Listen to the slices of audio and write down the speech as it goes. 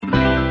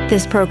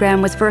This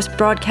program was first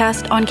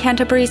broadcast on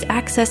Canterbury's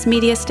access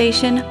media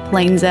station,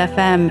 Plains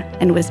FM,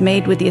 and was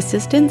made with the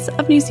assistance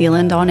of New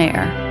Zealand On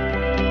Air.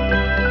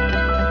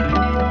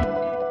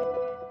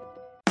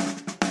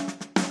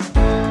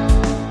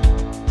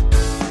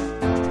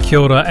 Kia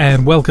ora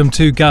and welcome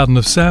to Garden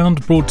of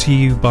Sound, brought to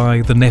you by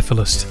The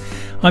Nephilist.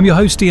 I'm your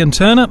host Ian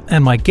Turner,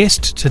 and my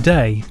guest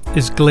today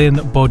is Glenn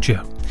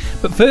Bodger.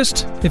 But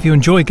first, if you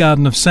enjoy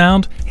Garden of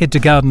Sound, head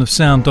to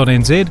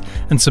gardenofsound.nz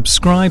and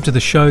subscribe to the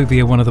show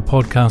via one of the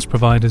podcast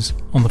providers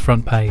on the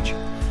front page.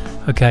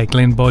 Okay,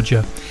 Glenn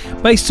Bodger.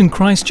 Based in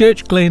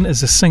Christchurch, Glenn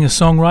is a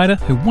singer-songwriter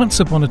who once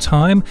upon a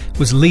time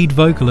was lead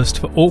vocalist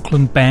for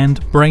Auckland band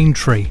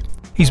Braintree.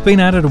 He's been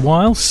at it a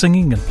while,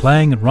 singing and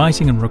playing and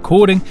writing and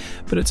recording,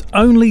 but it's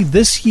only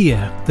this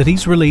year that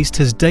he's released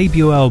his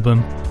debut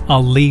album,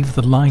 I'll Leave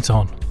the Light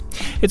On.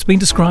 It's been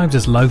described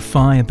as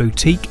lo-fi and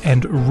boutique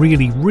and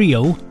really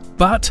real,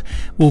 but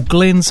will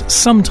Glenn's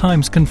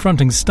sometimes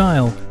confronting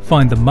style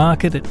find the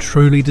market it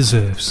truly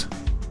deserves?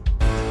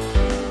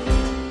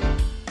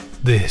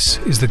 This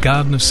is the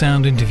Garden of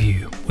Sound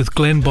interview with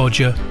Glenn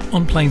Bodger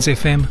on Plains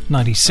FM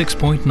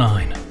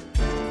 96.9.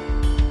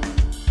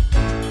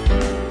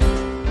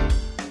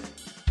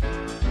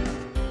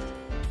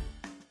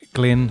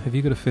 Glenn, have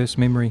you got a first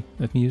memory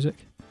of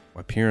music?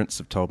 My parents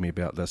have told me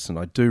about this, and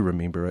I do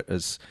remember it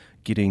as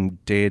getting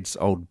Dad's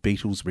old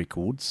Beatles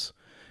records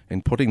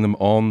and putting them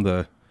on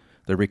the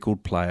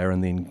record player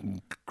and then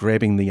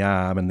grabbing the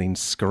arm and then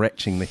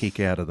scratching the heck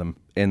out of them.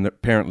 And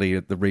apparently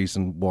the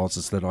reason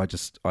is that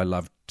I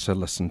loved to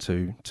listen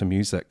to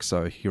music.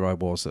 So here I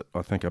was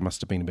I think I must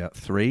have been about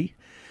 3,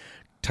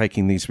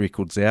 taking these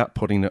records out,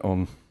 putting it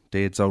on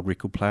Dad's old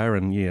record player,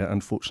 and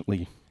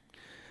unfortunately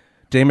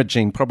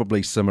damaging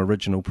probably some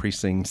original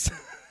pressings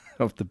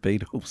of the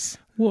Beatles.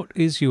 What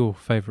is your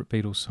favourite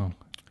Beatles song?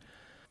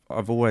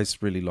 I've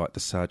always really liked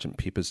the Sgt.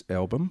 Pepper's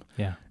album.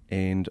 Yeah.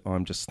 And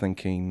I'm just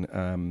thinking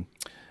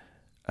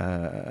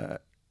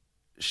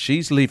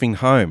She's Leaving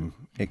Home,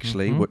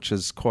 actually, which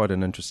is quite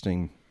an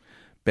interesting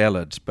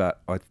ballad,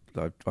 but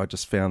I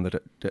just found that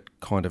it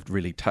kind of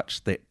really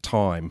touched that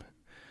time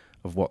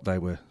of what they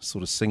were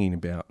sort of singing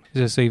about.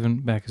 Is this even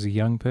back as a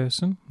young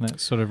person that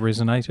sort of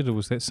resonated, or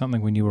was that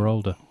something when you were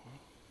older?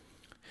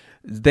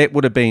 That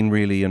would have been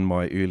really in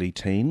my early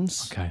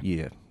teens. Okay.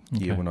 Yeah,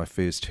 when I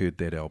first heard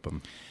that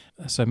album.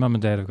 So Mum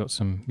and Dad have got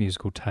some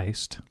musical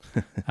taste.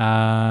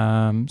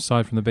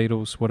 Aside from the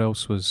Beatles, what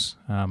else was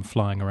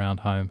flying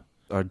around home?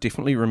 I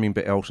definitely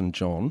remember Elton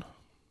John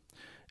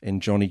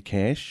and Johnny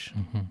Cash.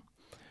 Mm-hmm.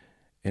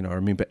 And I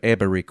remember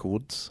ABBA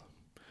records.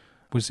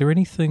 Was there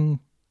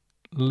anything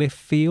left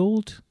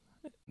field?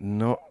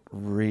 Not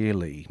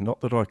really.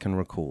 Not that I can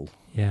recall.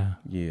 Yeah.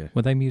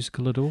 Were they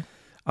musical at all?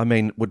 I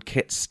mean, would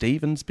Cat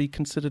Stevens be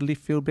considered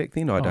left field back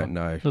then? I don't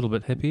know. A little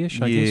bit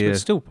hippie-ish, I guess, but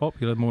still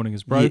popular. Morning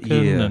is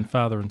Broken and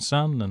Father and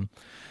Son and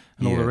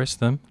all the rest of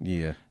them.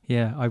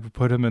 Yeah, I would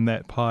put him in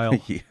that pile.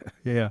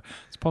 Yeah.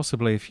 It's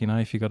possibly if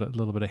you got a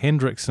little bit of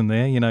Hendrix in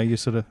there, you're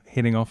sort of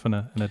heading off in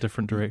a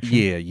different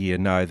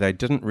direction. No, they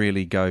didn't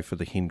really go for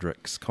the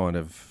Hendrix kind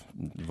of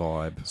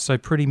vibe. So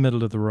pretty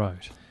middle of the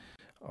road.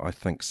 I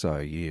think so,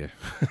 yeah.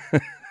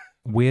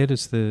 Where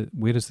does the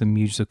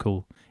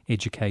musical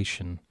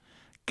education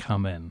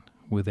come in?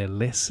 Were there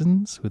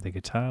lessons? Were there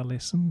guitar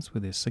lessons? Were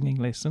there singing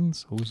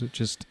lessons? Or was it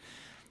just,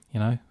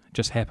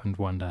 just happened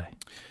one day?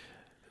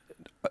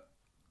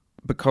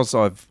 Because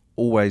I've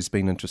always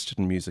been interested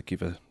in music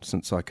ever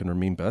since I can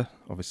remember,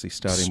 obviously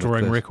starting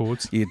destroying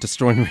records. Yeah,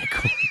 destroying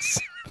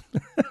records.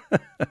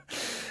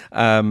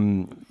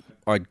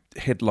 I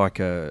had like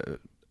an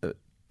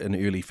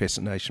early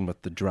fascination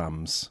with the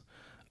drums.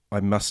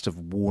 I must have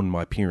worn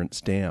my parents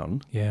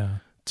down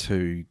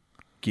to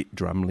get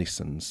drum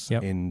lessons.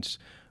 Yep. And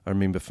I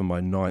remember for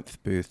my 9th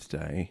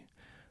birthday,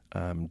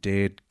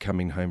 Dad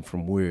coming home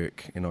from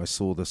work, and I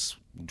saw this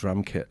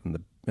drum kit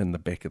in the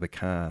back of the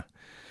car,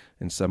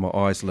 and so my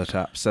eyes lit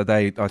up. So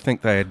I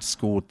think they had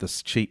scored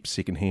this cheap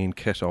second-hand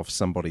kit off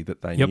somebody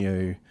that they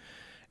knew,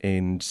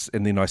 and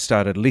then I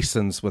started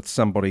lessons with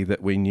somebody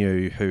that we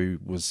knew who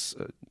was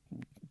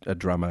a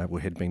drummer, or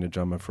had been a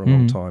drummer for a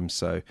long time.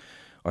 So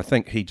I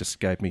think he just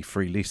gave me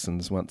free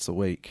lessons once a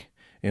week.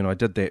 And I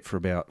did that for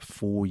about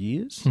 4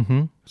 years.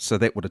 Mm-hmm. So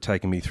that would have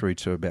taken me through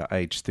to about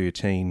age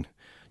 13,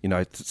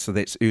 so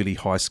that's early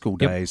high school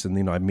days. And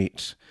then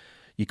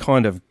you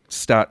kind of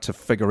start to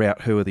figure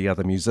out who are the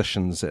other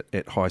musicians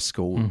at high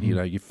school.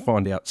 Mm-hmm. You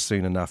find out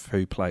soon enough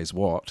who plays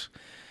what.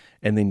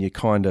 And then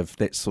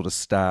that sort of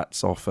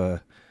starts off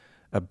a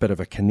bit of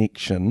a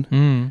connection.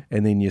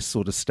 And then you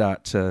sort of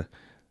start to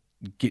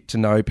get to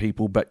know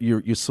people, but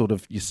you're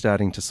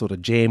starting to sort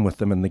of jam with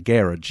them in the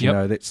garage.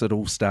 It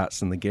all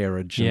starts in the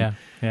garage.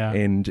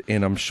 And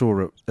I'm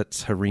sure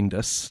it's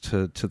horrendous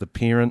to the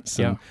parents,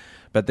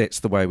 but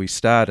that's the way we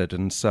started.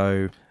 And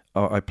so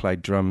I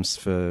played drums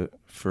for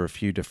a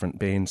few different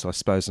bands, I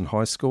suppose, in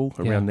high school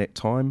around that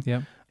time.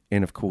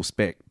 And of course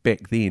back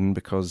then,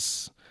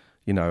 because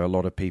a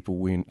lot of people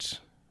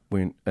weren't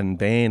in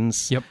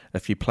bands.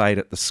 If you played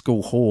at the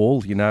school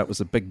hall, it was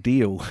a big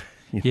deal.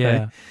 You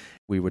know?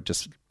 we were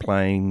just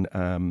playing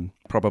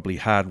probably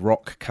hard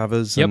rock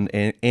covers Yep.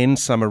 and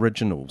some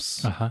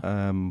originals.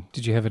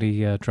 Did you have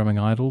any drumming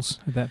idols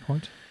at that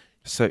point?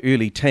 So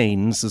early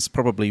teens is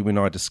probably when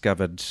I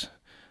discovered,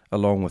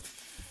 along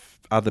with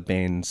other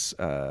bands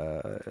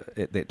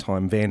at that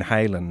time, Van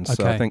Halen.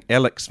 So Okay. I think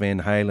Alex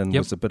Van Halen Yep.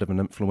 was a bit of an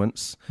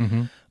influence.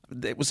 Mm-hmm.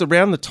 It was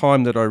around the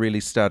time that I really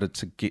started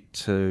to get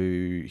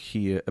to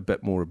hear a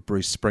bit more of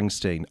Bruce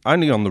Springsteen,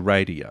 only on the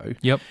radio.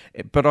 Yep.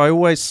 But I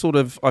always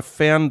I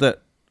found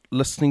that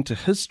listening to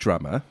his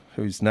drummer,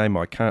 whose name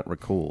I can't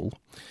recall,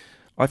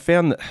 I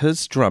found that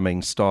his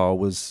drumming style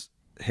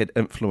had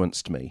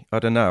influenced me. I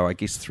don't know, I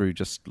guess through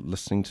just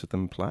listening to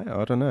them play.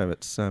 I don't know,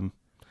 it's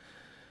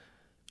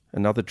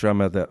another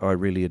drummer that I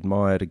really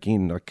admired.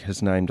 Again, like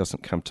his name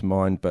doesn't come to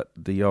mind, but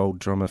the old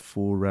drummer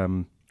for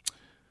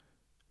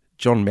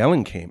John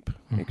Mellencamp,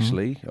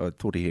 actually. I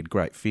thought he had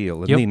great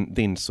feel. And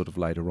then sort of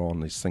later on,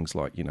 there's things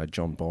like,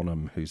 John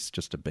Bonham, who's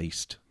just a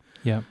beast,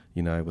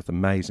 with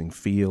amazing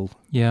feel.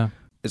 Yeah.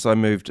 As I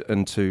moved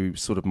into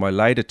sort of my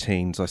later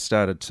teens, I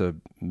started to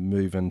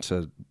move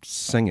into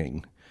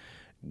singing,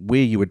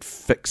 where you would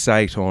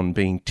fixate on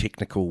being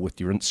technical with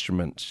your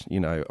instrument,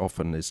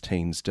 often as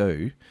teens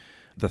do.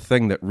 The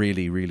thing that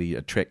really, really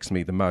attracts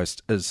me the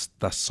most is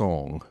the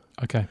song.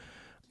 Okay.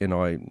 And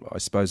I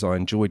suppose I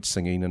enjoyed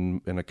singing,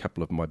 and a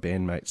couple of my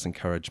bandmates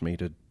encouraged me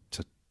to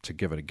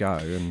give it a go.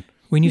 And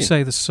when you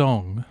say the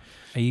song,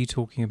 are you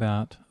talking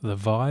about the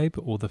vibe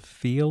or the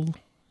feel?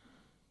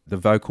 The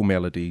vocal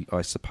melody,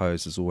 I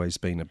suppose, has always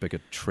been a big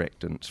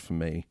attractant for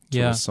me to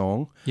a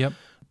song. Yep.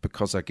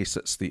 Because I guess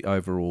it's the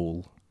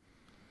overall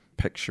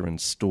picture and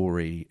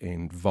story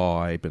and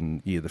vibe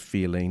and the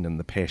feeling and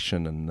the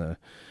passion and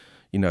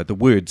the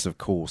words, of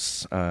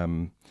course.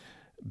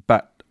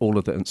 But all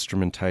of the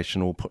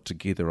instrumentation all put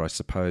together, I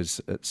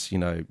suppose it's,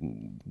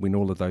 when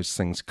all of those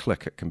things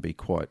click, it can be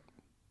quite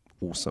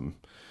awesome.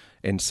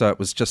 And so it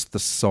was just the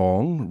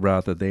song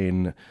rather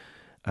than,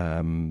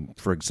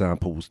 for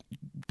example,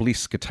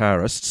 bless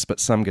guitarists, but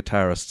some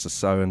guitarists are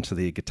so into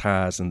their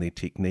guitars and their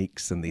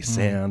techniques and their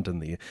sound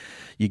and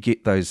you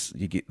get those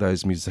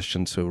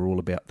musicians who are all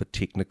about the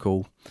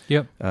technical.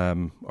 Yep.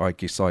 I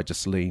guess I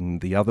just lean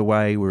the other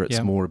way, where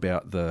it's more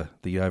about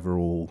the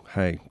overall,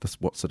 hey,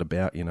 what's it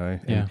about,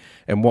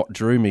 and what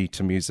drew me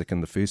to music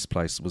in the first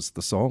place was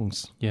the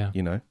songs. Yeah.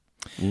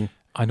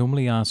 I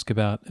normally ask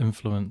about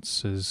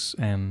influences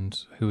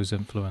and who has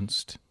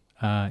influenced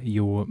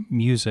your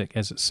music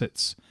as it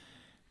sits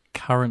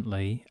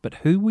currently, but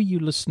who were you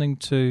listening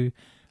to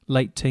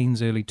late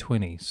teens, early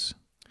 20s?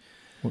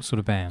 What sort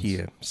of bands?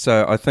 Yeah,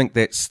 so I think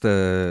that's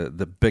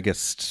the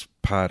biggest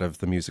part of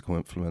the musical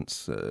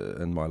influence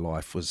in my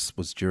life was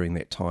during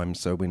that time.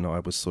 So when I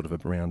was sort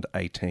of around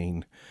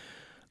 18,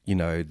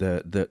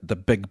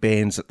 the big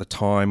bands at the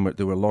time,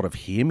 there were a lot of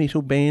hair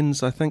metal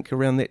bands, I think,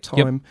 around that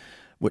time. Yep.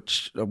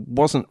 Which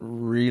wasn't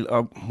really,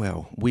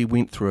 we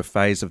went through a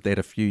phase of that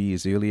a few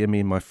years earlier, me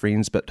and my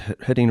friends, but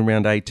hitting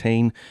around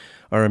 18,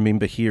 I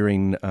remember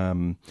hearing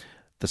the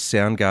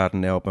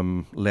Soundgarden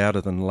album, Louder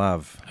Than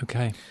Love,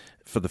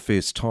 for the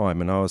first time,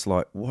 and I was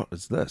like, what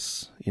is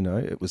this?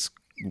 It was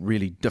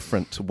really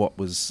different to what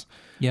was,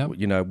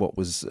 what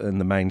was in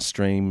the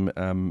mainstream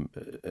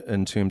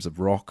in terms of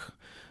rock,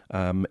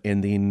 and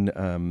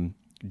then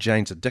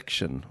Jane's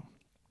Addiction.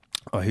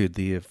 I heard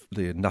their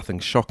Nothing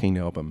Shocking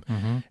album,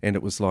 and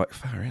it was like,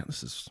 far out,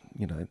 this is,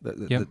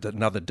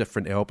 another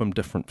different album,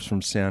 different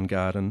from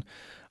Soundgarden.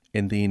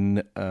 And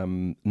then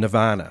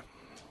Nirvana.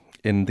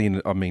 And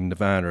then,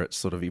 Nirvana, it's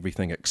sort of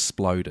everything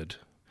exploded.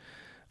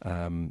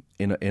 And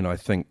I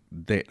think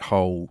that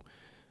whole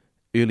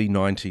early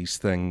 90s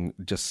thing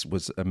just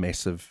was a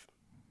massive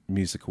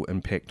musical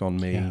impact on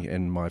me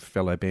and my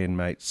fellow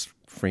bandmates,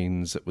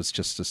 friends. It was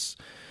just this,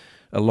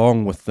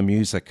 along with the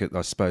music,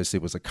 I suppose there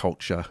was a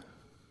culture.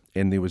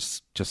 And there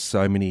was just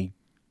so many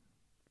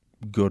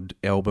good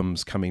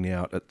albums coming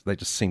out. They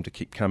just seemed to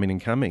keep coming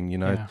and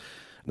coming, I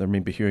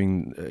remember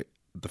hearing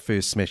the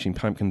first Smashing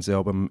Pumpkins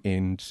album,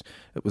 and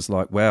it was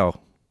like, wow,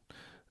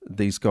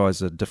 these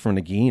guys are different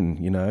again,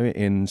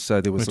 And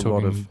so there was a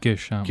lot of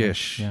Gish.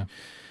 Yeah.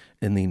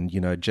 And then,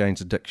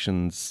 Jane's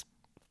Addiction's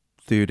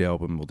third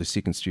album, or the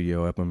second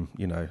studio album,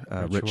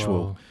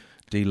 Ritual,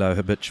 D-Lo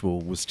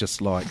Habitual, was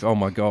just like, oh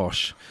my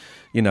gosh,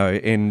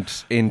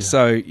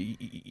 so...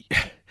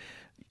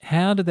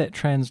 How did that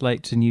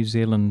translate to New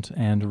Zealand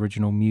and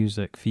original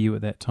music for you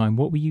at that time?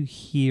 What were you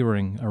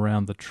hearing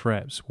around the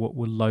traps? What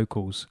were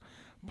locals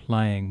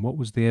playing? What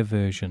was their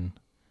version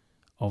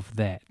of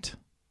that?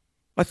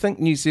 I think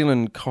New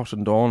Zealand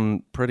cottoned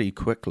on pretty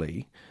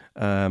quickly.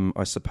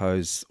 I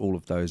suppose all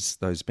of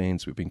those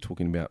bands we've been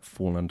talking about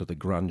fall under the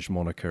grunge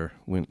moniker,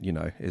 when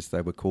as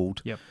they were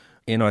called. Yep.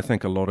 And I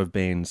think a lot of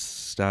bands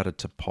started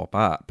to pop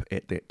up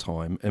at that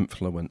time,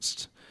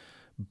 influenced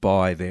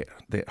by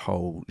that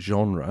whole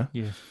genre.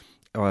 Yeah.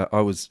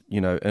 I was,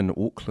 in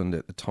Auckland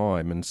at the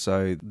time, and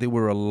so there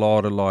were a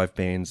lot of live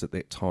bands at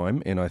that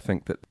time, and I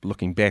think that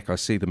looking back, I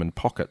see them in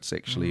pockets,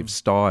 actually, of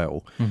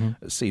style.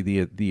 Mm-hmm. See,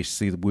 there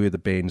were the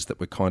bands that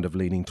were kind of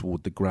leaning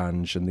toward the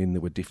grunge, and then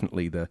there were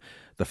definitely the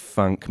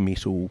funk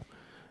metal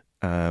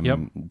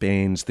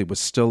bands. There was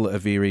still a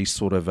very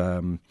sort of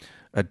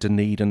a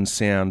Dunedin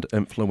sound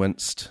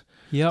influenced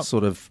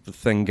sort of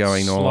thing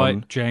going Slight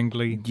on.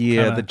 Jangly.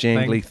 Yeah, the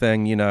jangly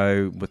thing,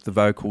 with the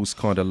vocals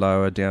kind of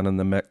lower down in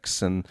the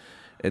mix, and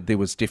there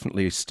was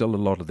definitely still a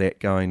lot of that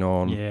going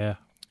on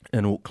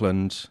in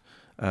Auckland.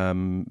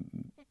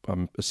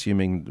 I'm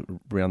assuming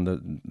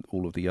around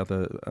all of the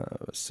other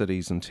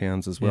cities and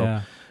towns as well.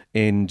 Yeah.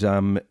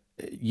 And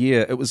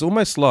it was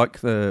almost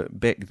like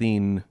back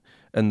then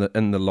in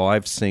the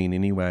live scene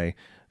anyway,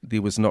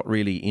 there was not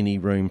really any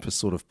room for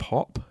sort of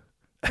pop.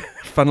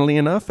 Funnily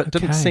enough, it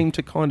didn't seem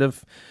to kind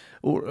of,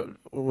 or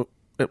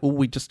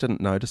we just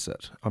didn't notice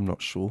it. I'm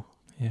not sure.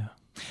 Yeah,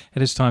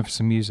 it is time for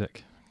some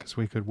music because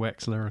we could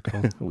wax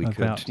lyrical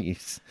about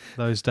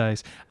those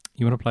days.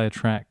 You want to play a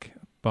track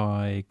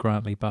by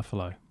Grantley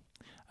Buffalo,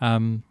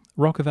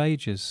 Rock of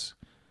Ages,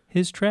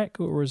 his track,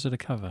 or is it a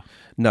cover?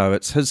 No,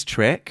 it's his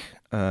track.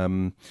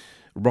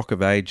 Rock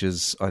of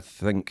Ages, I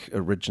think,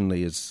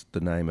 originally is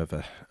the name of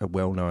a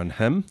well-known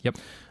hymn. Yep.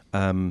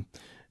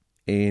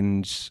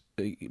 And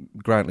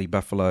Grantley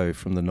Buffalo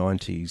from the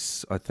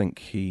 90s, I think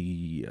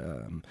he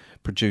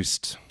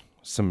produced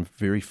some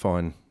very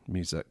fine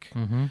music.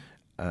 Mm-hmm.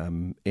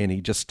 And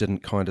he just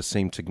didn't kind of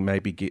seem to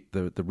maybe get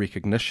the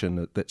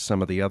recognition that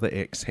some of the other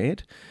acts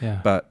had.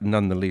 Yeah. But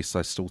nonetheless,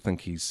 I still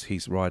think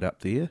he's right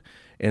up there.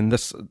 And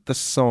this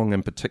song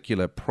in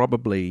particular,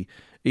 probably,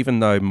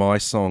 even though my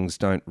songs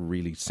don't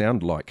really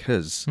sound like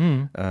his,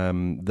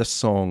 this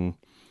song...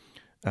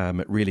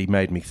 it really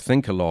made me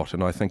think a lot,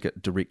 and I think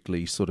it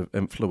directly sort of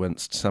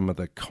influenced some of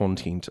the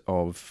content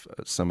of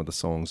some of the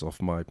songs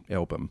off my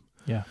album.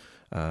 Yeah.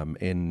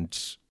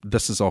 And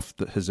this is off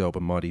his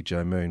album Mighty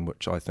Joe Moon,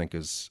 which I think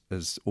is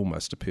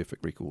almost a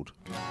perfect record.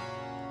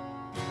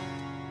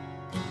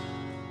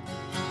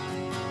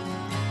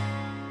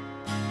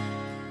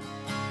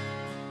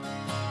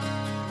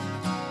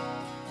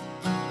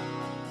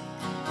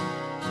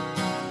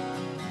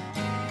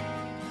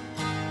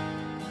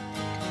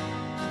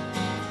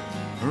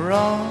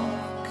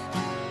 Rock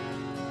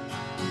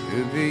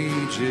of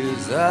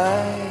ages,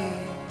 I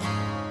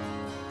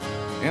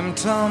am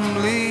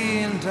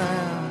tumbling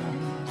down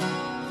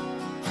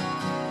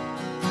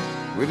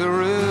where the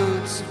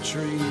roots of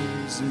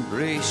trees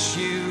embrace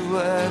you.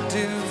 I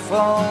do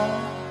fall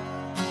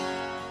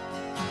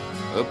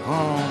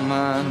upon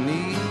my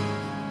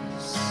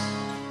knees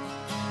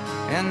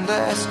and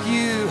ask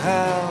you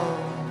how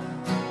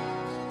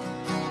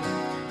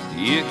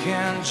you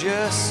can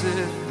just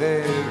sit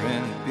there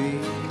and be.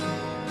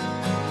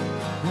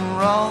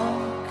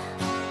 Rock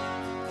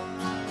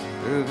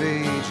of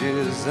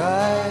ages,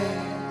 I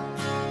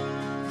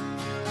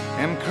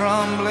am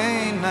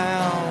crumbling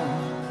now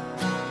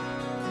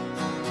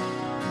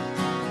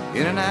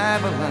in an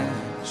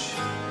avalanche.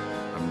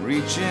 I'm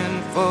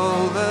reaching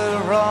for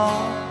the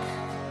rock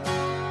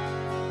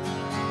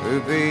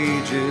of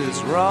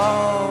ages,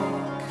 rock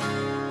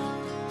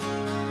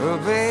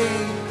of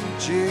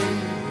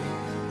ages.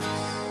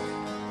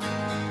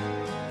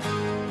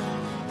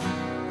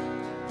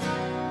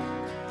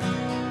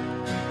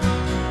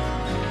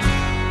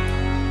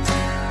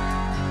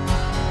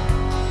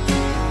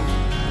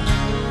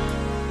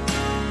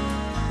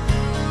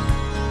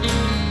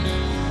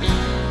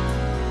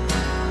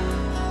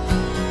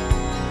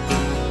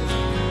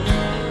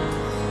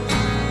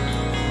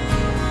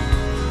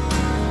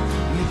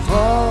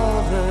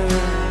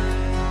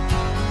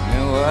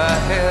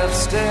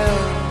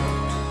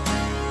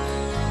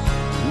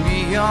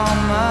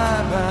 Beyond my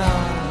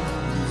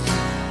bounds,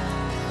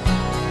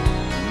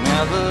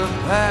 now the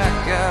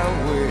pack I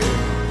wear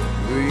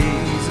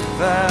weighs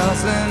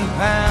 1,000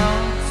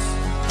 pounds.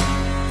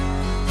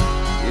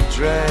 It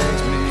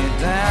drags me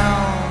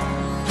down,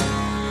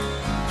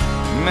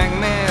 make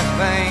me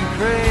think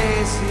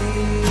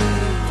crazy.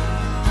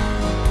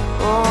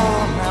 Oh,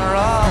 my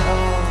rock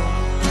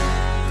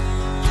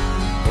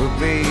of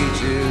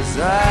ages,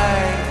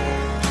 I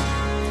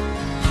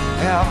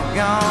have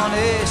gone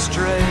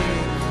astray.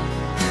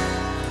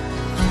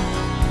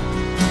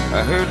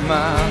 I heard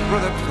my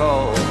brother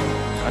call,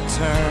 I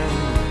turned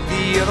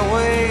the other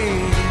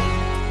way.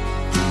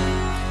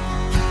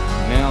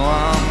 Now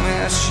I'm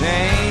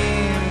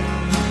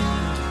ashamed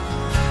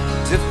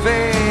to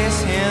face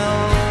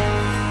him.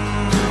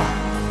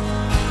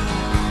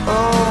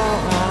 Oh,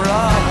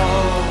 rock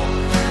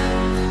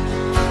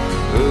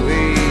of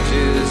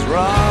ages,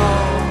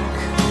 rock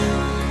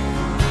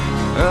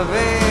of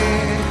ages.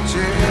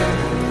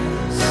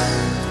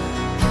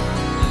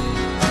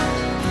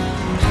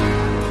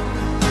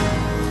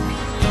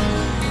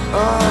 Oh,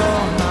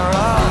 my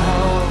rock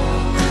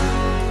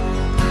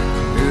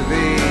of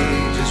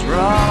ages,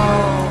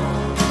 rock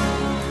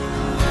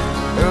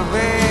of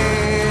ages.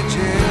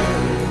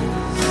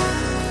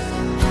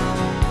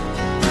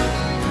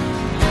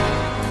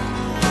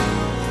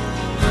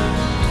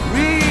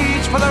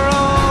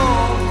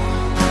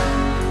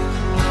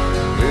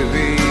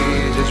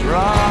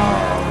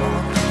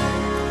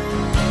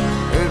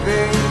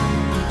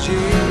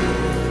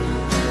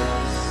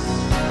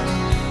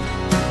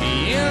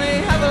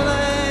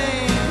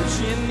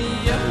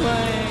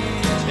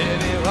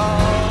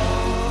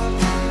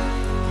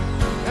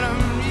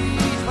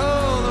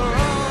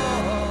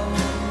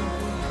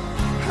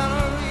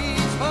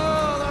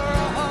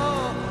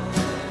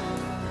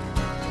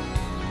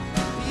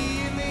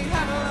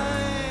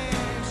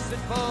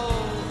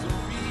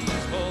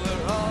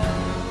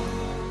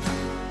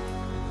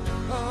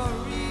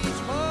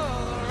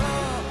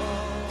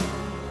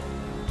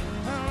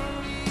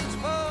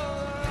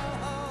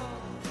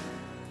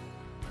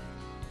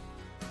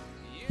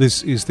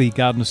 This is the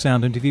Garden of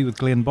Sound interview with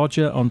Glenn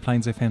Bodger on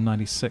Plains FM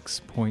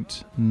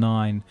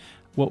 96.9.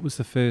 What was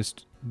the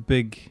first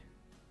big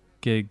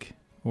gig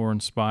or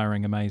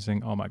inspiring,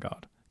 amazing, oh my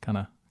God, kind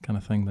of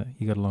thing that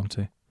you got along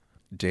to?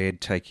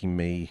 Dad taking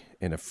me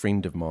and a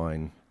friend of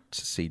mine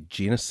to see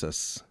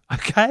Genesis.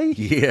 Okay.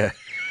 Yeah,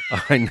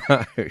 I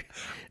know.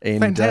 And,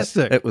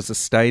 fantastic. It was a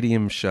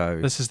stadium show.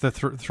 This is the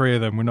three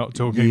of them. We're not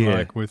talking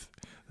like with...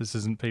 This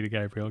isn't Peter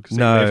Gabriel because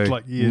he left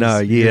like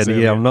years.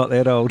 Yeah, I'm not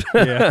that old.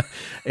 Yeah,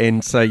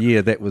 and so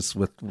that was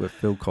with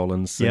Phil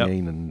Collins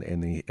singing,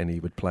 and he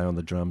would play on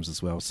the drums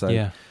as well.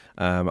 So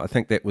I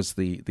think that was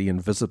the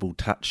Invisible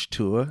Touch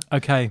tour.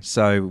 Okay.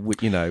 So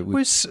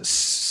was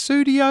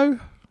Studio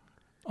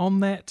on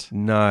that?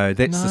 No,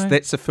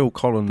 that's a Phil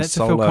Collins that's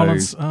solo. A Phil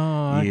Collins.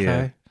 Oh, okay.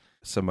 Yeah.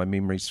 So my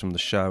memories from the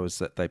show is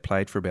that they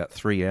played for about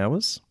 3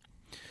 hours.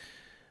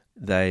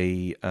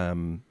 They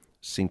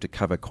seemed to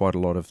cover quite a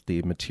lot of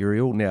their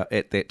material. Now,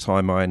 at that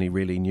time, I only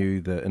really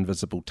knew the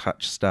Invisible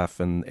Touch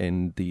stuff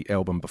and the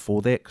album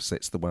before that, because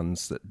that's the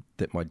ones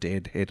that my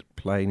dad had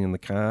playing in the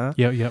car.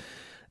 Yep.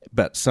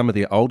 But some of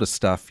the older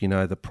stuff,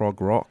 the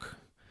prog rock,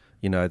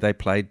 they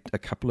played a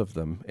couple of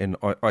them. And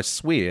I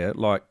swear,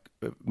 like,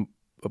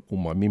 well,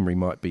 my memory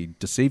might be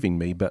deceiving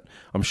me, but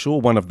I'm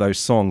sure one of those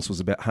songs was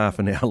about half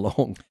an hour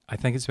long. I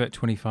think it's about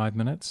 25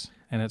 minutes.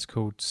 And it's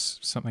called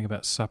something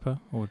about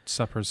supper, or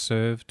supper is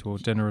served, or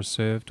dinner is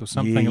served, or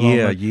something along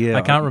that. Yeah.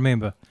 I can't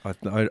remember.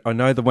 I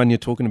know the one you're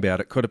talking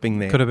about. It could have been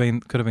that. Could have been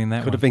that Could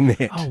one. have been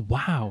that. Oh,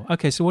 wow.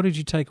 Okay, so what did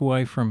you take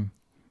away from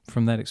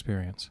that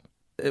experience?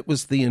 It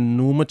was the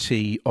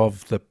enormity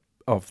of the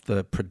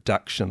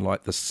production.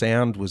 Like, the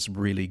sound was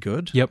really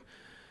good. Yep.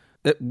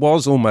 It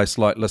was almost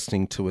like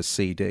listening to a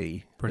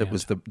CD. Brilliant. It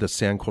was the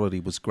sound quality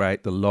was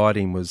great. The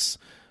lighting was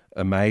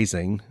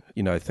amazing.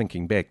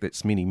 Thinking back,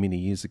 that's many, many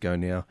years ago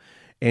now.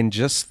 And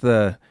just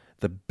the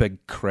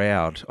big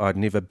crowd. I'd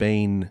never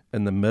been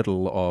in the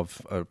middle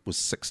of it was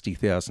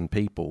 60,000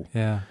 people.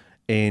 Yeah.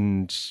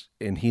 And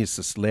here's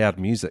this loud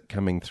music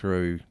coming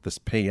through this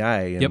PA.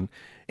 And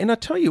I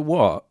tell you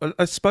what,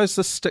 I suppose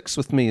this sticks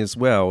with me as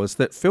well, is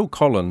that Phil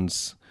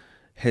Collins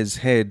has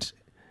had,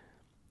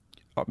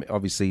 I mean,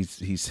 obviously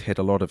he's had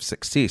a lot of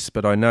success,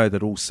 but I know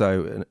that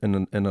also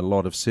in a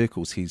lot of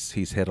circles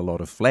he's had a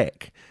lot of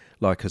flack.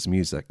 Like his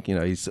music,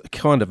 he's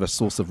kind of a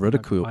source of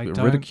ridicule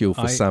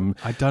for some.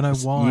 I don't know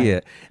why.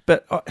 Yeah,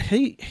 but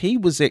he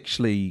was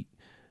actually,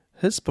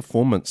 his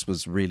performance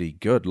was really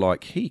good.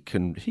 Like he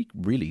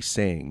really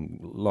sang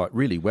like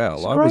really well.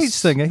 He's a great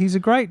singer. He's a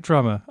great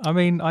drummer. I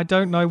mean, I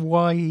don't know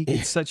why he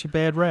gets such a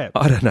bad rap.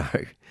 I don't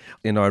know.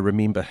 And I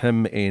remember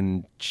him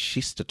and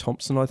Chester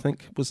Thompson, I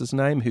think was his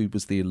name, who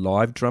was their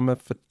live drummer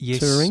for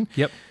touring.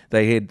 Yep.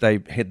 They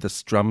had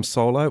this drum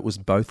solo. It was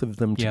both of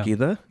them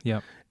together.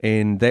 Yep.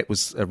 And that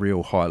was a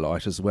real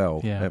highlight as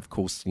well. Yeah. Of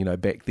course,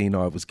 back then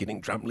I was getting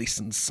drum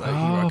lessons, so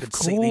I could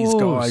see these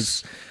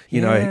course.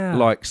 guys,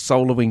 like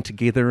soloing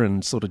together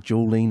and sort of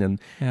dueling.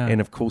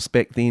 And of course,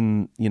 back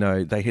then,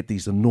 they had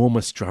these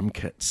enormous drum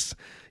kits,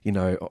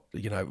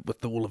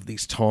 with all of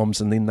these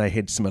toms, and then they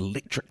had some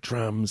electric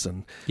drums,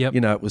 and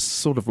it was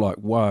sort of like,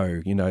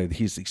 whoa,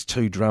 here's these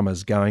two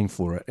drummers going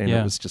for it, and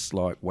it was just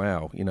like,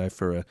 wow,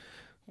 for a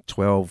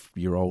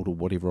 12-year-old or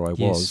whatever I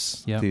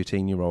was,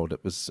 13-year-old,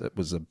 it was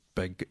a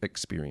big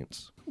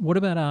experience. What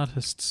about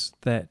artists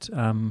that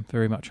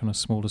very much on a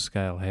smaller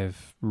scale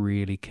have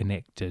really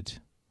connected?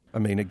 I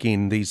mean,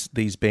 again,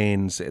 these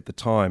bands at the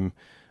time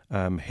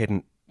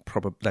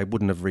they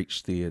wouldn't have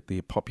reached their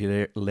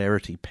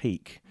popularity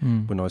peak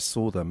when I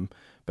saw them,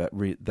 but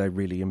they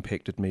really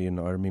impacted me. And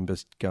I remember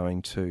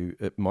going to,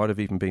 it might have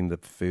even been the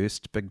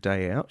first big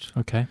day out.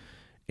 Okay.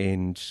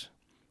 And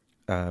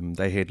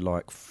they had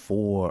like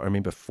four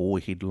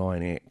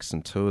headline acts,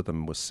 and two of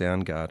them were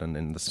Soundgarden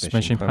and the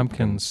Smashing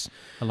Pumpkins,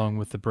 along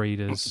with the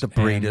Breeders. The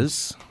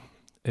Breeders.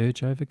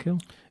 Urge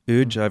Overkill?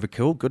 Urge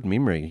Overkill, good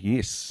memory,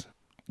 yes.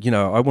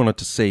 I wanted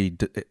to see,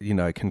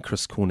 can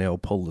Chris Cornell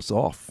pull this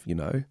off,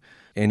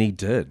 and he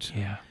did.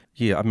 Yeah.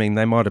 Yeah, I mean,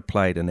 they might have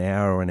played an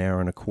hour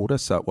and a quarter,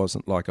 so it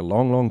wasn't like a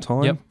long, long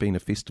time, being a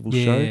festival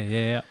show.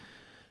 Yeah.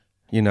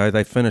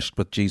 They finished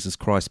with Jesus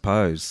Christ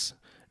Pose.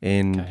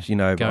 And,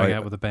 going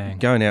out with a bang.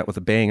 Going out with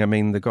a bang. I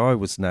mean, the guy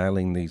was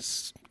nailing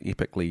these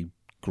epically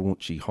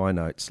graunchy high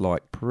notes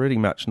like pretty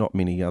much not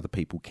many other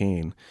people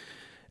can.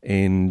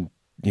 And,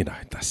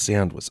 the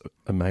sound was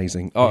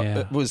amazing.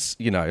 It was,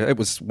 it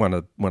was one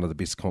of the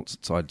best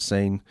concerts I'd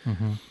seen.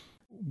 Mm-hmm.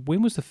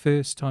 When was the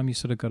first time you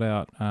sort of got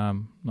out,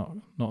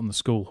 not in the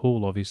school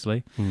hall,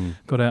 obviously,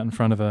 got out in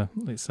front of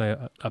let's say,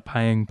 a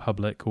paying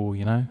public or,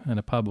 in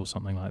a pub or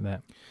something like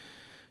that?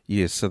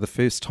 Yeah, so the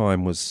first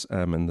time was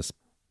in this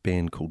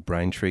band called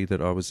Braintree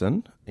that I was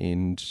in,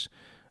 and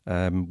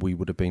we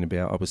would have been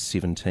I was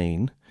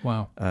 17.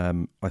 Wow.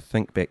 I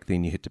think back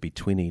then you had to be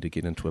 20 to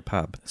get into a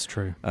pub. That's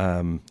true.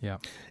 Yeah.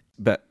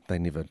 But they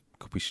never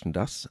questioned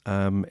us.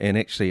 And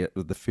actually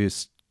the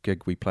first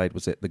gig we played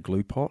was at the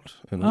Glue Pot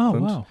in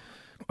Auckland. Oh, wow.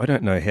 I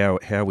don't know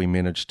how we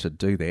managed to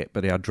do that,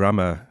 but our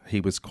drummer,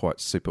 he was quite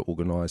super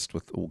organised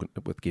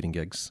with getting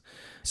gigs.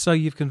 So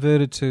you've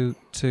converted to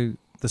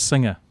the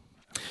singer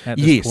at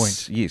this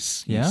point.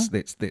 Yes, Yeah?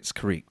 that's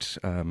correct.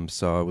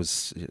 So I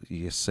was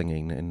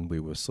singing, and we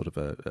were sort of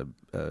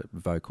a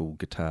vocal,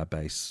 guitar,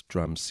 bass,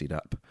 drum set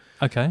up.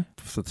 Okay.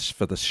 For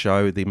the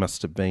show, there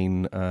must have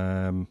been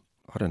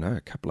I don't know,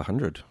 a couple of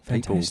hundred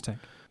people. Fantastic.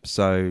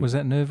 So Was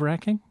that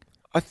nerve-wracking?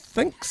 I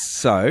think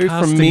so,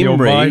 Casting from your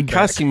memory, mind back.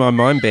 casting my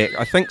mind back.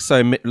 I think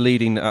so,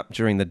 leading up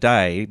during the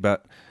day,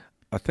 but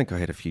I think I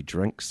had a few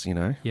drinks,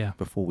 Yeah.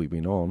 before we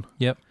went on,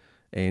 Yep.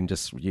 and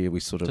we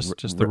sort of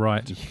Just the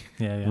right.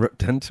 Yeah.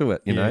 ripped into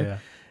it, you know. Yeah.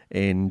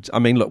 And I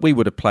mean, look, we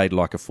would have played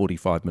like a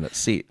 45-minute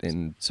set,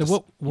 and So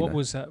just, what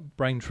was that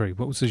Braintree?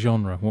 What was the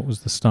genre? What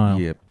was the style?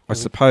 Yeah, I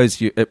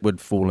suppose it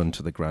would fall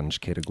into the grunge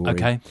category.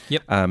 Okay.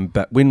 Yep.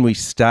 But when we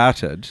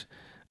started,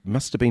 it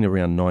must have been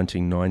around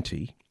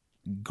 1990.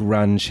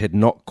 Grunge had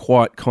not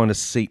quite kind of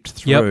seeped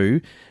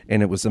through,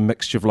 and it was a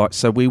mixture of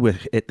so we were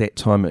at that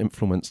time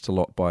influenced a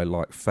lot by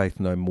like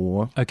Faith No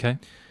More, Okay.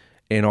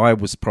 and I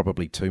was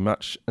probably too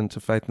much into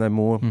Faith No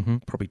More. Mm-hmm.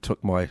 Probably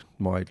took my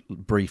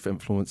brief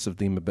influence of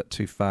them a bit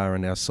too far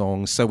in our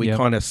songs, so we Yep.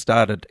 kind of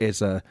started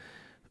as a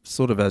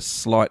sort of a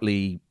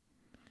slightly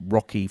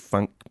rocky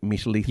funk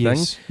metally thing.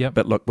 Yes. Yep.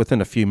 But look,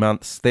 within a few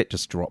months that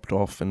just dropped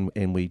off,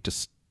 and we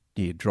just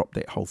dropped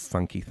that whole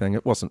funky thing.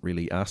 It wasn't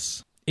really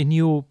us. In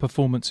your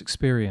performance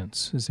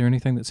experience, is there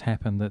anything that's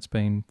happened that's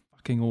been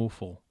fucking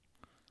awful?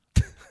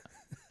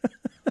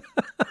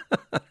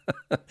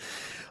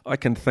 I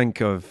can think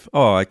of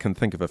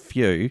a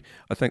few.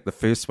 I think the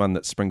first one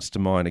that springs to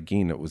mind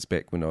again, it was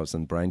back when I was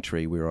in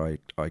Braintree, where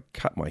I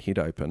cut my head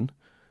open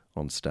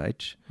on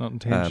stage. Not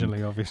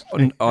intentionally,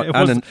 obviously. It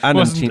Unintentionally.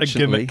 wasn't a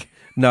gimmick.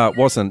 No, it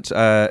wasn't.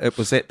 It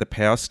was at the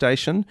power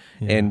station,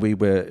 Yeah. and we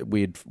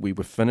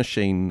were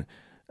finishing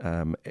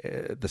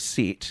the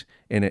set,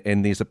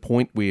 and there's a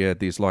point where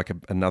there's like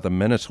another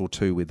minute or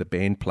two where the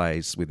band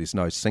plays, where there's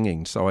no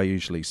singing. So I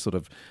usually sort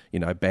of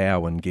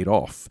bow and get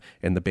off,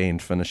 and the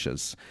band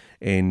finishes.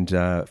 And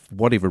for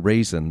whatever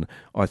reason,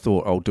 I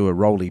thought I'll do a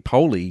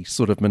roly-poly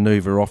sort of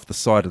maneuver off the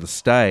side of the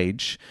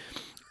stage.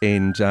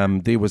 And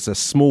there was a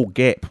small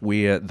gap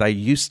where they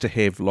used to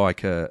have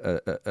like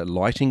a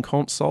lighting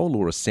console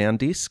or a sound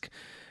desk.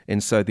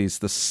 And so there's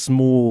this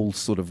small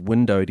sort of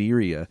windowed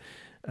area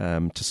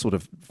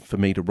for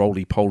me to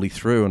roly-poly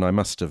through, and I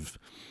must have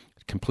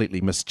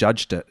completely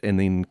misjudged it, and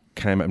then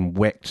came and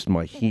whacked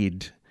my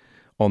head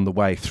on the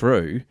way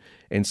through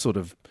and sort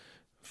of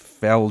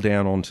fell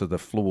down onto the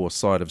floor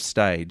side of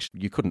stage.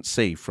 You couldn't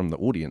see from the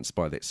audience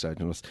by that stage,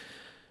 and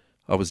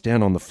I was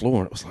down on the floor,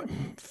 and it was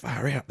like,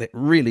 far out, that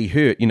really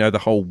hurt, the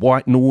whole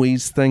white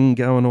noise thing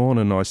going on.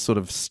 And I sort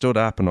of stood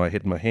up, and I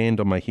had my hand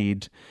on my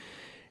head,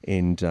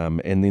 and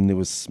then there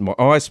was, my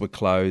eyes were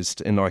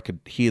closed, and I could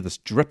hear this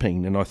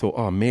dripping, and I thought,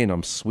 oh man,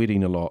 I'm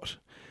sweating a lot,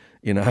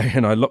 and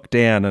I looked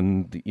down,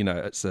 and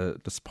it's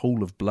this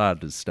pool of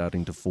blood is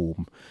starting to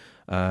form.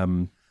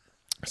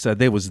 So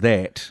there was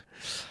that.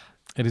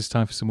 It is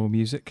time for some more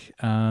music.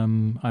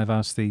 I've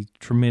asked the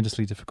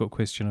tremendously difficult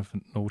question of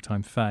an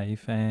all-time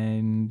fave,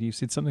 and you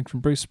said something from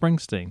Bruce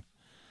Springsteen.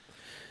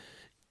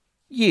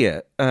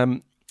 Yeah,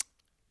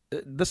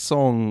 this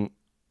song,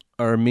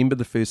 I remember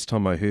the first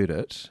time I heard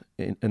it,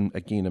 and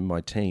again in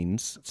my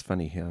teens. It's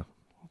funny how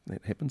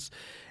that happens.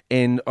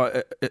 And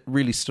it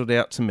really stood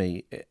out to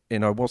me,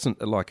 and I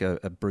wasn't like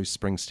a Bruce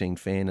Springsteen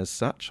fan as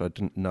such. I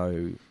didn't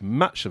know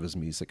much of his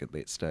music at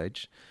that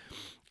stage.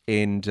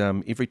 And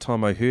every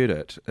time I heard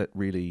it, it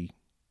really,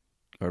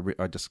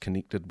 I just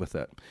connected with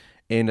it.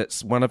 And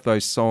it's one of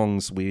those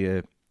songs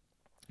where,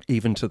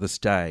 even to this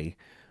day,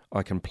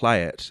 I can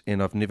play it,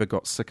 and I've never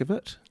got sick of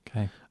it.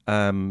 Okay.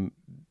 And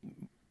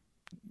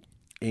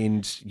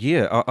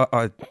yeah,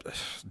 I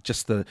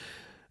just the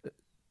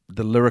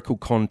lyrical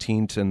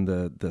content and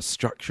the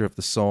structure of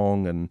the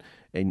song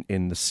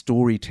and the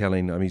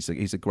storytelling. I mean,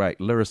 he's a great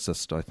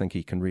lyricist. I think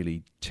he can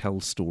really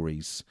tell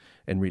stories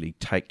and really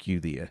take you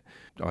there.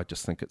 I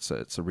just think it's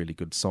a really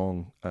good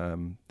song.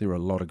 There are a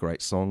lot of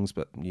great songs,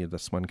 but yeah,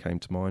 this one came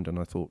to mind, and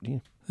I thought, yeah.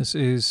 This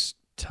is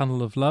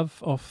Tunnel of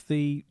Love off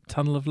the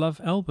Tunnel of Love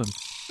album.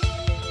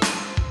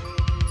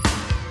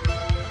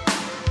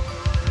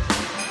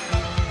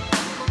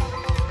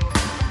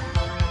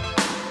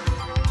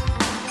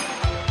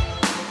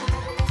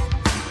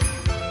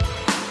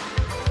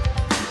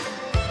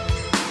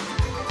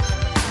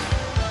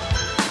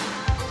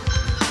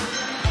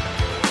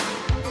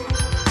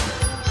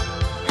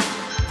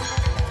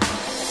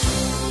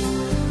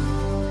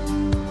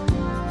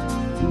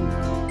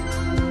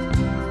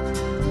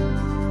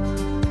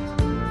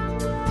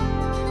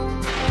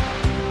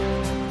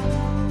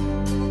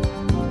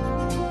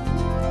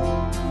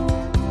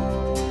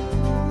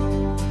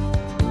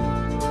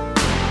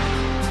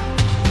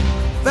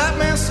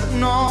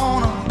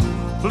 On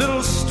a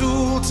little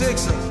stool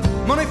takes the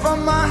money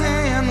from my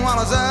hand while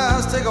his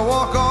eyes take a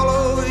walk all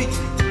over you.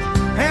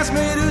 Hands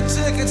me 2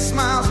 tickets,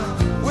 smiles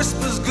and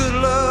whispers good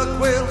luck.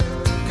 Well,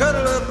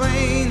 cuddle up,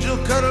 angel,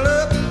 cuddle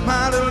up,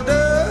 my little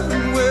dove,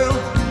 and we'll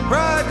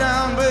ride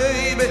down,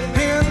 baby,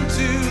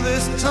 into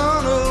this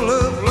tunnel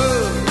of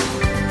love.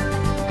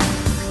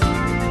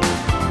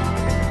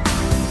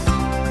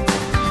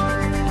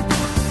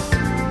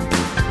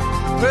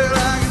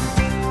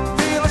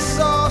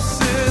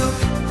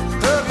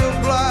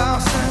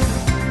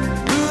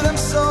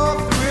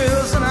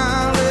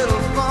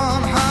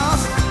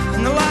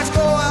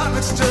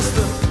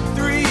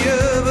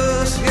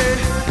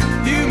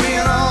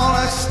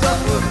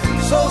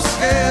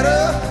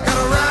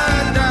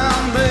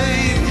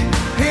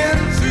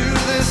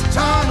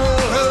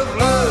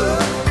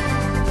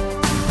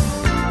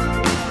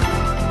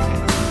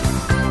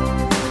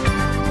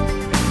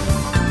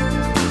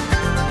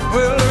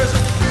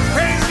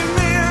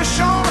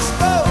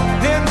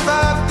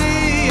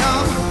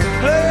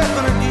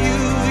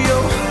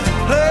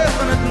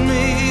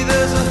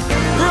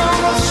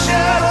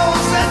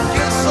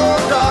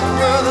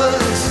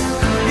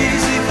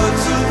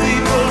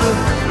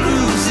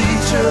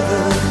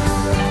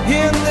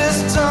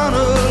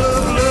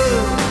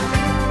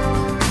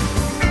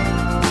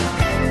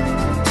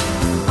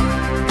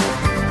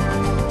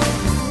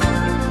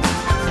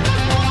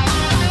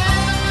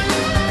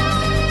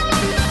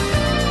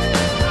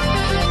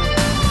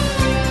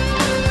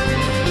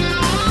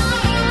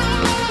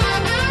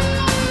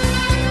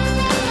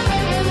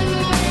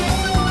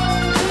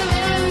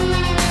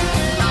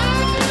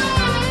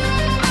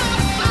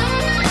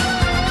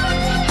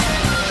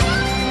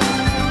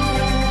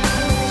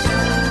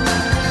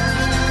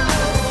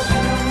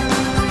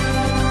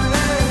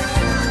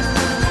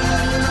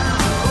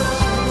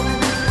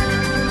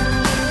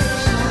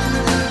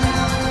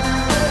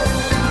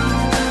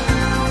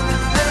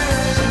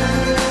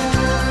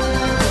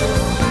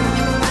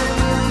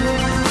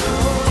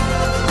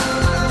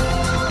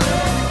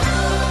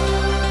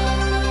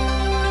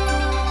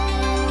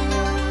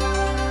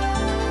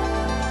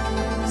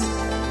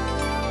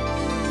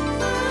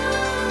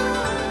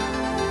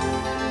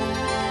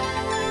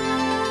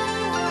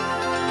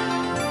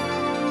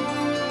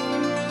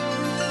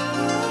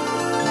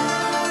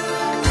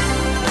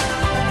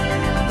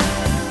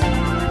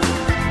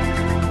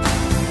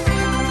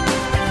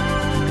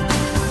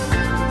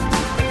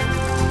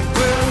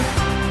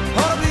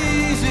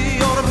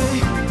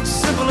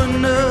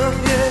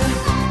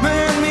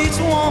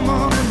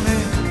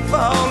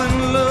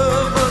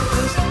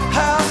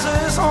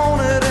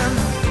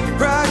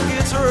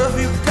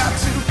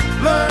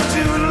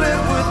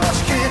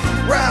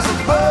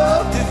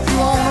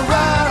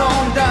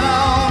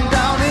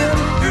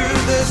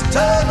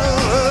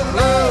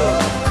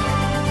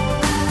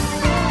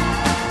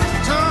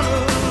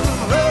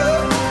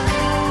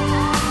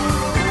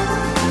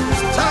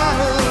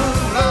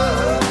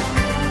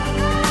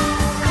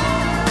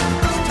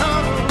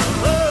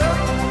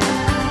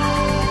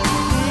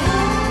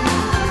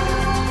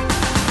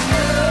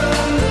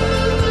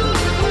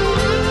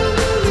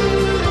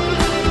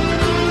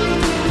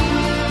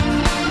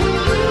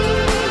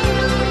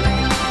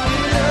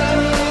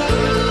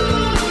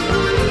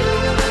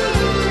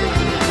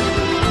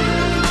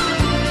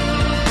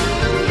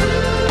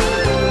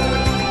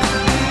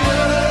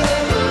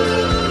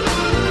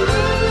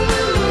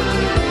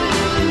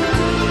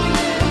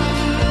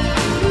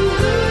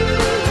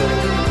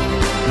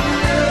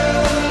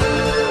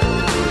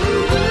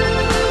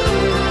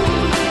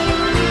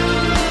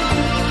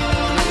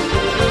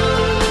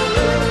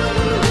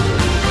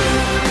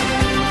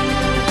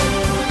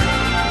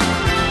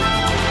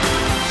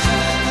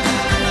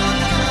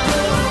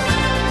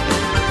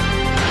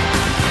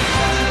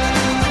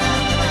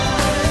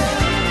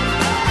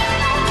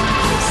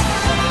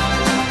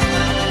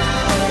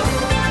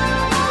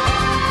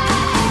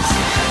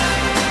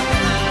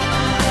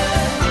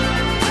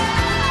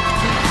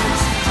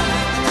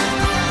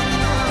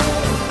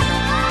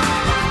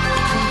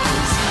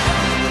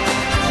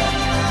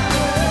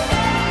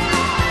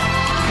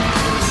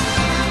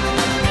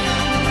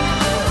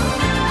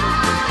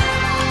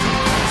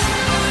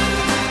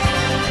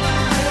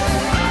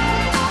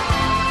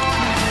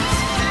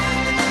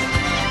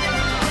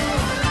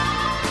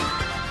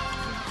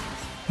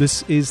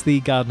 This is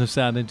the Garden of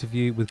Sound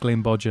interview with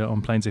Glenn Bodger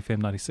on Plains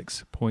FM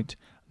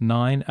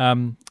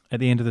 96.9. At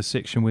the end of this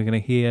section, we're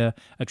going to hear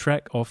a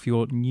track off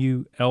your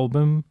new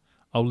album,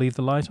 I'll Leave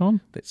the Light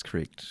On. That's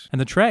correct. And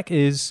the track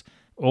is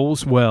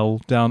All's Well,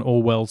 Down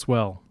All Well's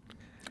Well.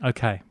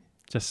 Okay,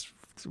 just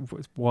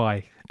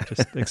why?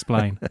 Just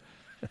explain.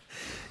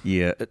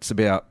 Yeah, it's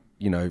about,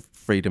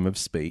 freedom of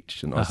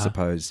speech, and I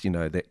suppose,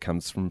 that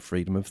comes from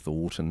freedom of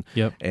thought,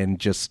 and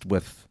just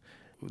with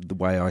the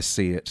way I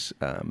see it,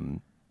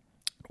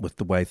 with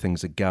the way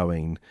things are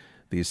going,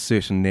 there's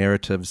certain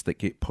narratives that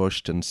get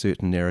pushed and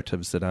certain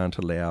narratives that aren't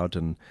allowed,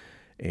 and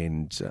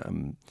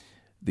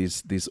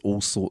there's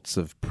all sorts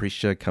of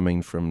pressure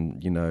coming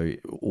from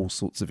all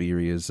sorts of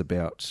areas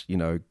about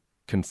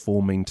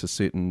conforming to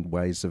certain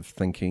ways of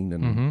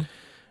thinking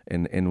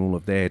and all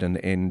of that,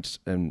 and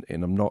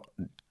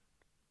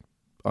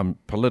I'm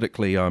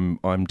politically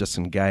I'm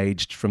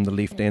disengaged from the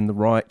left and the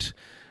right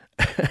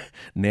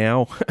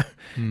now,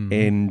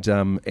 and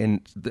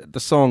the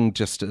song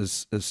just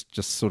is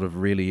just sort of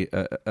really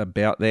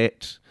about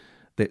that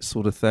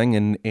sort of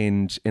thing,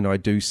 and I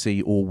do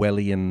see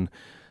Orwellian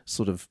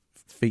sort of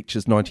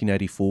features,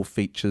 1984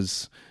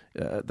 features.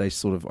 They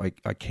sort of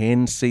I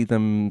can see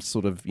them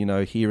sort of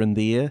here and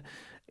there,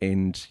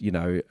 and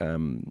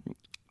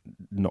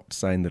not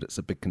saying that it's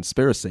a big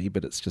conspiracy,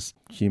 but it's just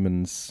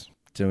humans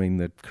doing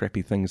the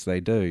crappy things they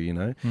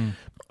do.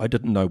 I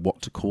didn't know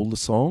what to call the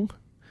song.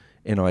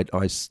 And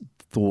I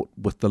thought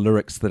with the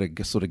lyrics that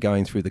are sort of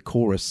going through the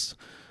chorus,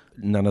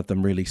 none of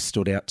them really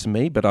stood out to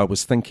me. But I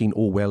was thinking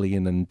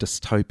Orwellian and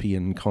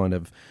dystopian kind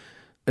of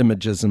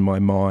images in my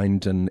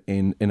mind, and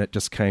it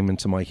just came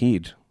into my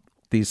head.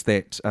 There's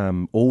that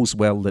all's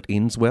well that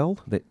ends well.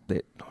 That I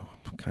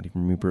can't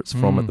even remember it's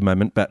from at the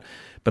moment. But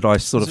I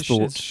sort of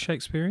thought it's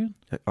Shakespearean.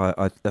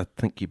 I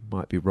think you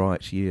might be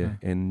right. Yeah,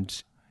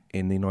 and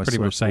then I pretty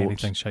sort much of say thought,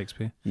 anything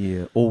Shakespeare.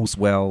 Yeah, all's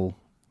well.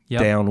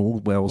 Yep. Down all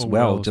well's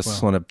well, just well.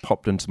 kind of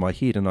popped into my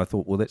head, and I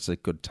thought, well, that's a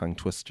good tongue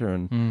twister,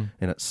 and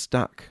it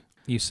stuck.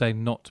 You say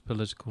not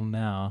political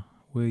now.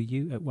 Were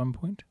you at one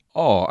point?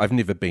 Oh, I've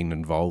never been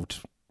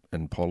involved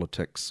in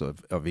politics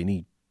of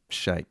any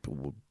shape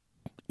or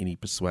any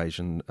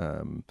persuasion,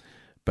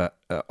 but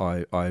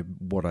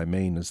what I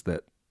mean is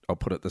that, I'll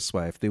put it this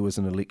way, if there was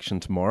an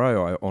election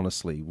tomorrow, I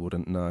honestly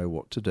wouldn't know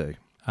what to do.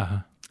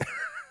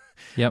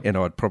 Yep. And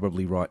I'd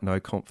probably write no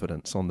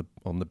confidence on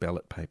the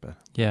ballot paper.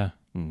 Yeah.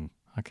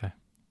 Okay.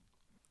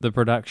 The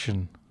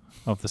production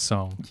of the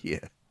song.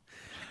 Yeah.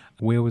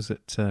 Where was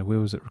it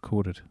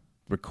recorded?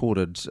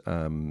 Recorded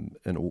in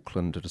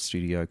Auckland at a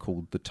studio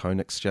called the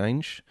Tone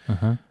Exchange,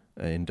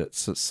 and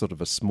it's sort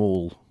of a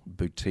small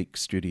boutique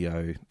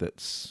studio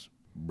that's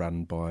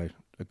run by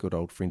a good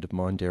old friend of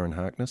mine, Darren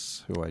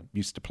Harkness, who I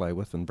used to play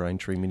with in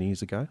Braintree many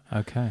years ago.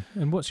 Okay.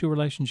 And what's your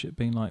relationship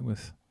been like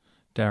with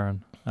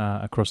Darren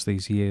across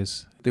these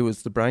years? There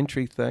was the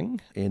Braintree thing,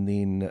 and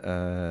then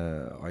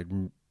I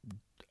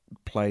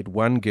played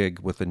one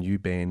gig with a new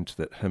band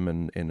that him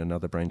and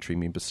another Braintree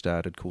member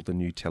started called the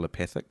New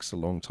Telepathics a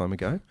long time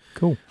ago.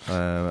 Cool.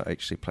 I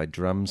actually played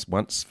drums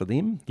once for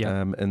them,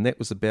 yeah. And that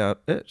was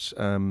about it.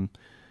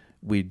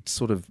 We'd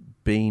sort of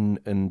been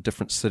in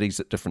different cities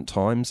at different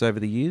times over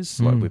the years.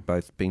 Like we've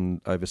both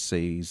been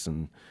overseas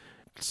and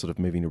sort of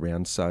moving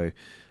around. So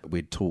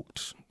we'd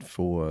talked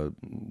for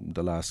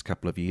the last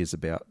couple of years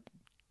about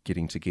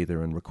getting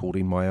together and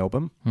recording my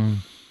album.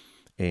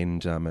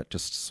 And it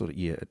just sort of,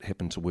 it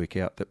happened to work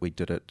out that we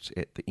did it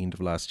at the end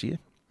of last year.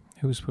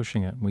 Who was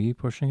pushing it? Were you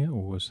pushing it,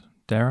 or was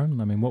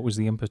Darren? I mean, what was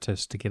the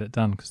impetus to get it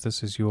done? Because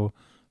this is your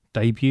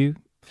debut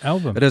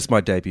album. It is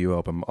my debut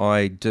album.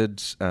 I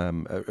did,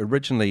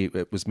 originally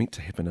it was meant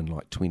to happen in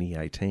like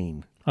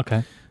 2018.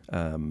 Okay.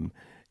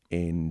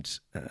 And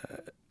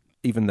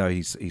even though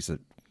he's a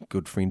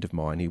good friend of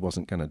mine, he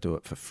wasn't going to do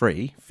it for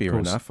free. Fair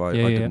enough. I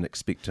didn't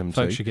expect him to.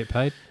 Folks should get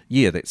paid.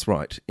 Yeah, that's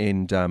right.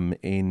 And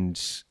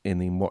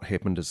then what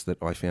happened is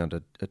that I found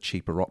a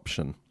cheaper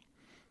option,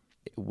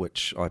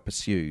 which I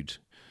pursued.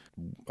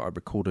 I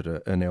recorded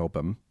an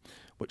album,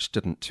 which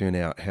didn't turn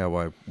out how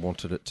I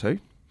wanted it to.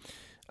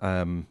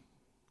 And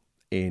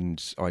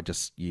I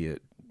just,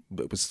 it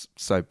was,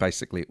 so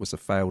basically it was a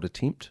failed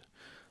attempt.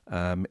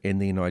 And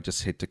then I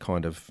just had to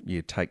kind of,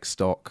 take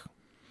stock.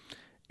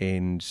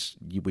 And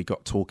we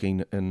got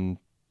talking in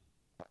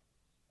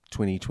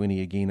 2020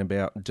 again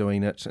about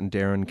doing it, and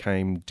Darren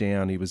came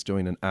down. He was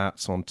doing an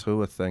Arts on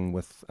Tour thing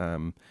with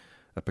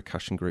a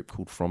percussion group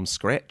called From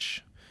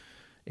Scratch,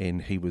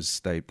 and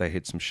they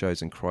had some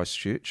shows in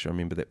Christchurch. I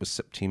remember that was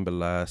September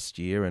last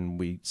year, and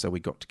we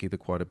got together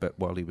quite a bit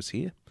while he was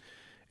here,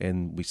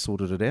 and we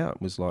sorted it out.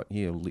 It was like,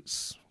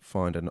 let's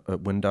find a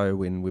window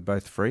when we're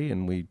both free,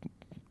 and we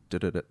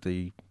did it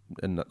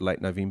in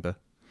late November.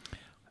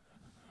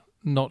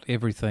 Not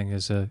everything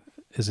is a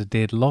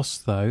dead loss,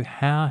 though.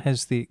 How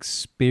has the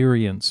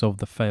experience of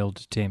the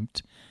failed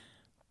attempt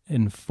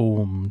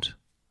informed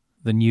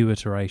the new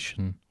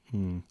iteration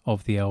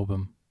of the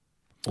album?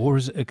 Or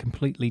is it a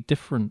completely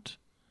different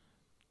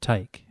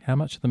take? How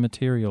much of the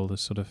material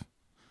has sort of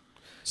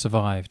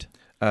survived?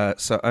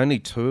 So only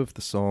 2 of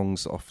the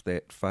songs off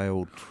that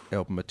failed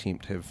album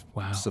attempt have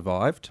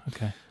survived.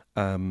 Okay.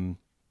 And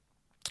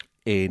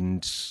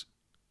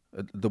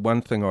the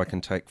one thing I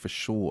can take for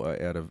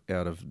sure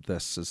out of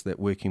this is that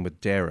working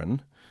with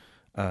Darren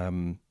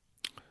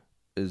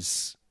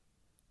is,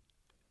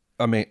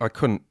 I mean, I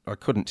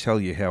couldn't tell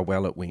you how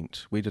well it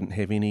went. We didn't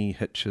have any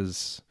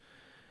hitches.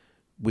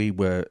 We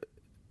were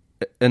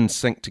in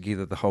sync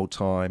together the whole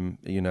time.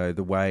 You know,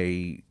 the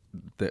way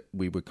that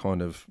we were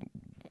kind of,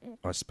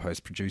 I suppose,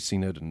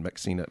 producing it and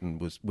mixing it,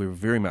 and we were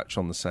very much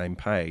on the same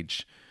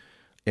page,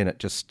 and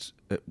it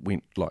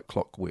went like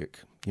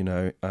clockwork. You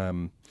know,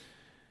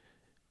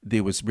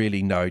 there was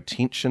really no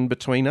tension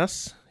between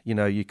us. You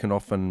know, you can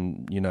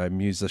often, you know,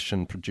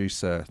 musician,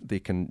 producer,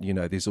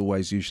 there's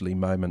always usually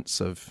moments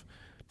of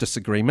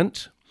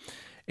disagreement,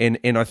 and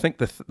I think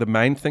the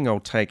main thing I'll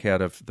take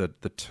out of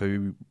the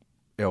 2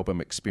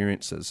 album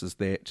experiences is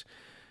that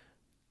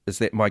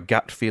my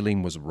gut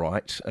feeling was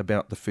right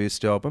about the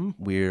first album,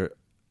 where,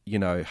 you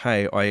know,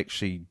 hey, I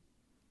actually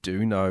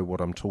do know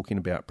what I'm talking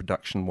about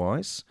production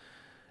wise.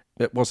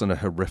 It wasn't a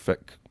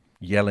horrific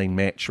yelling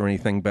match or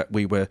anything, but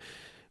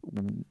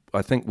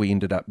I think we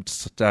ended up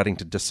starting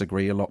to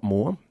disagree a lot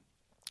more.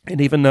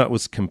 And even though it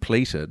was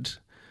completed,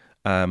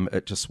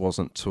 it just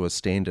wasn't to a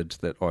standard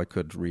that I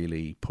could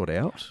really put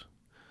out.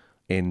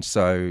 And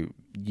so,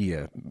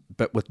 yeah,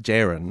 but with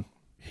Darren,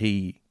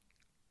 he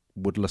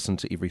would listen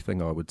to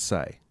everything I would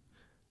say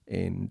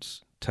and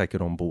take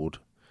it on board.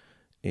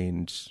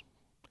 And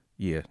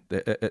yeah,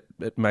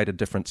 it made a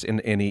difference.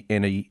 And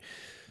he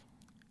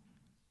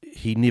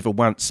never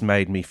once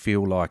made me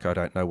feel like I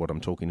don't know what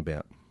I'm talking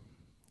about.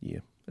 Yeah,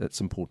 it's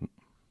important.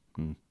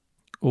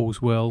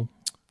 All's well,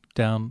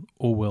 down,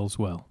 all well's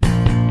well.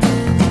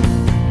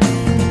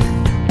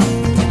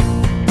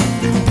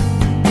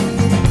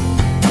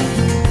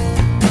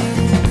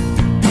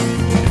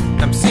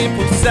 I'm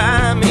simple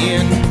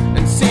Simon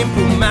and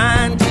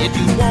simple-minded.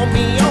 You want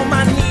me on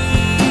my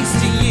knees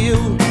to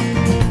you.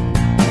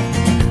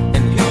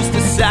 And who's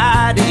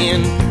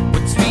deciding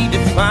what's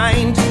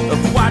redefined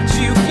of what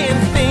you can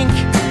think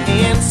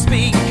and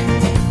speak?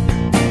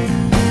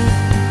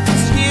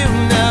 'Cause you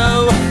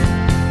know,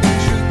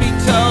 truth be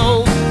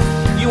told,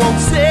 you won't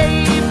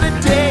save the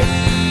day.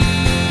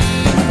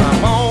 If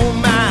I'm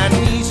on my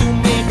knees, you'll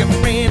make a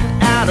friend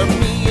out of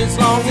me, as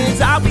long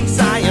as I'll be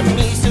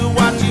Siamese to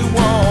what you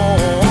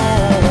want.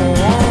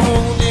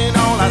 And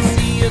all I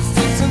see is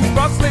citizens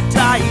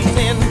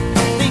proselytizing.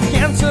 They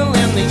cancel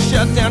and they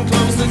shut down,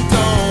 close the door.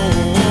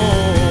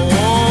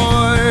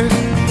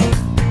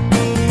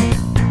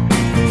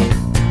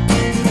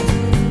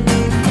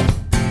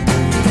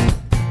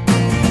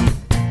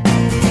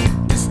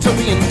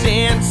 Dystopian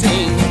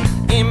dancing,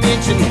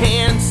 image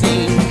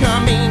enhancing,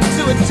 coming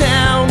to a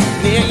town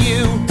near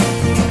you.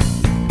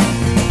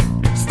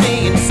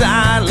 Staying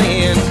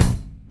silent,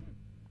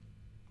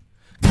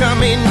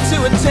 coming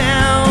to a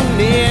town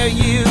near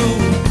you.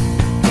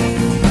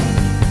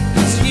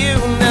 'Cause you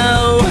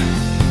know,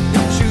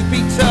 truth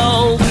be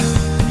told,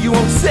 you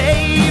won't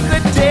save the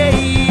day.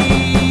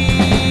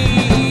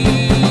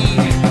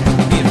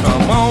 If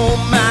I'm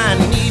on my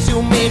knees,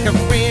 you'll make a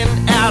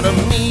friend out of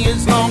me,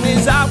 as long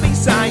as I'll be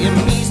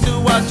Siamese to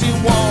what you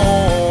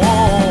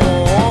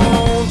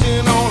want.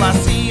 And all I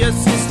see are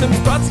systems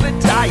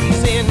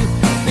proselytizing.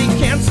 They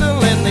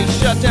cancel and they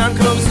shut down,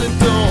 close the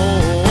door.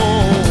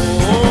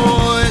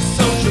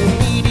 Social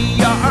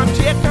media,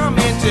 object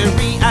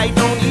commentary. I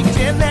don't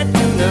attend that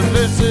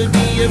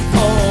university of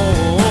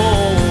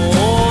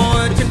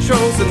thought.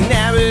 Controls the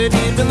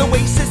narrative and the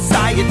way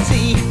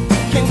society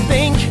can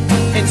think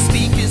and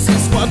speak. Is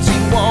this what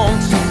you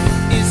want?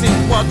 Is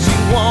it what you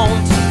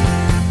want?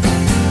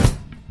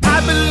 I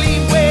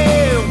believe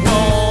we're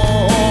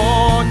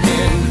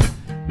walking.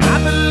 I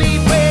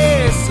believe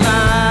we're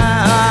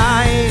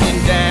sliding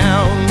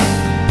down.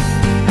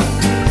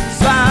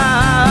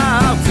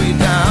 Slowly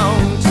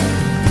down.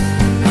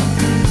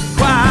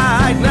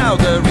 Quite now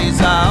the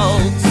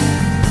results.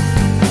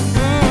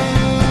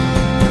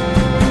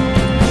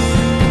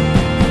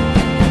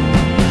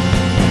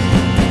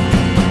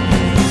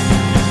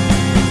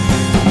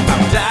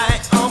 I'll die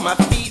on my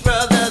feet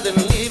rather than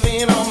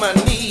living on my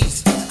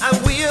knees. I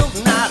will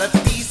not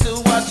appease to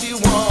what you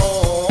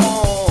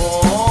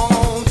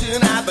want.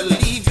 And I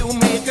believe you'll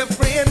make a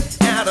friend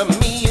out of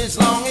me, as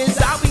long as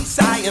I'll be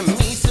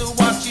Siamese to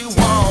what you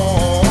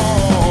want.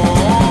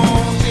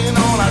 And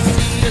all I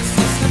see is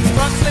systems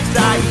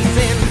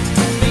proselytizing.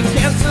 They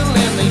cancel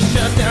and they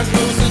shut down,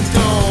 close the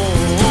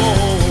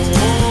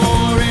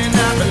door. And I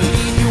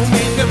believe you'll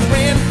make a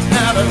friend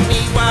out of me.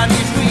 What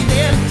if we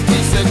then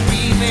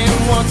disagree, then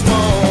what's more?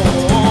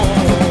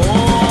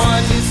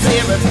 Is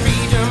there a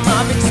freedom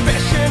of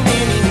expression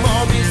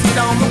anymore? Is it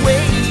on the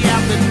way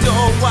out the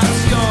door?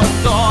 What's your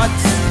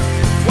thoughts?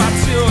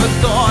 What's your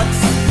thoughts?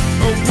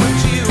 Or would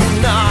you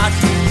not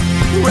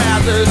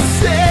rather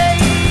say?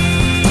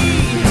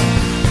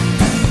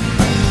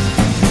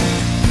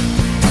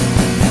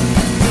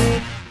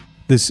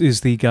 This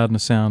is the Garden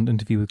of Sound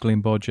interview with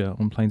Glenn Bodger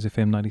on Plains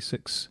FM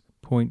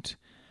 96.9.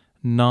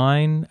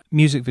 9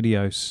 music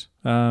videos.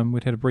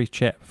 We'd had a brief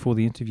chat before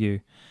the interview.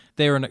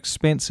 They're an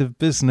expensive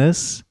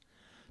business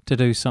to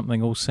do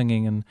something all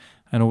singing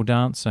and all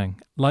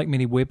dancing. Like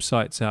many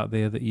websites out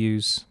there that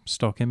use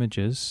stock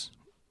images,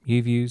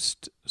 you've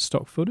used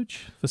stock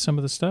footage for some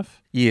of the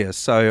stuff? Yeah,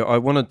 so I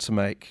wanted to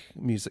make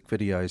music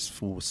videos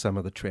for some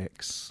of the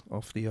tracks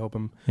off the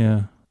album.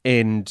 Yeah.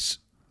 And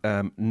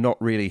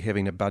not really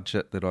having a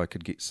budget that I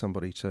could get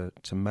somebody to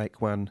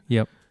make one.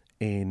 Yep.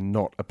 And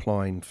not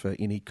applying for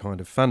any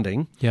kind of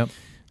funding. Yep.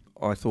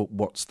 I thought,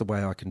 what's the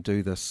way I can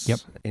do this? Yep.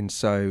 And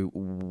so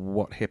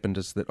what happened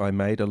is that I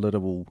made a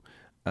little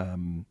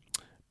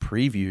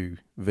preview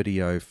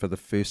video for the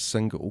first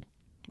single.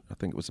 I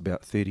think it was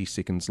about 30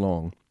 seconds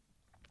long.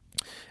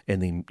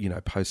 And then,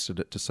 posted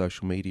it to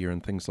social media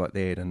and things like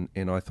that.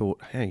 And I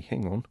thought, hey,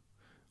 hang on,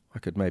 I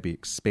could maybe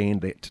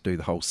expand that to do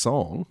the whole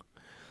song.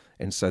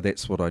 And so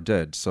that's what I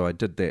did. So I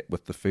did that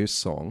with the first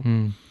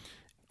song.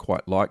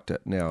 Quite liked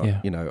it.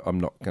 Now, I'm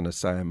not going to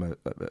say I'm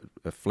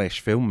a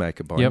flash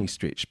filmmaker by any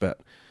stretch,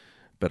 but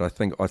I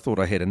thought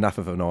I had enough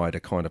of an eye to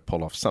kind of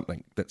pull off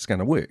something that's going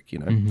to work,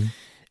 Mm-hmm.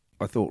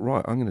 I thought,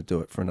 right, I'm going to do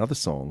it for another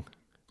song.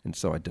 And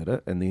so I did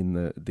it, and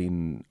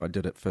then I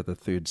did it for the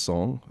third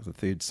song, the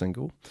third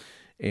single,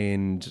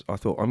 and I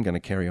thought I'm going to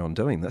carry on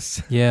doing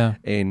this. Yeah.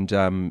 And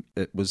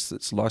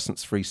it's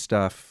license-free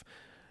stuff.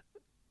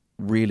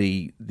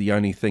 Really, the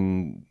only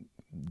thing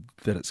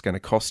that it's going to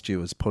cost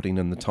you is putting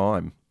in the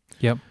time.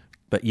 Yep.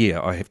 But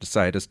yeah, I have to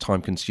say it is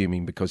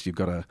time-consuming because you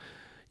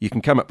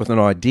can come up with an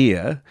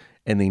idea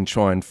and then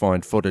try and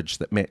find footage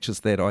that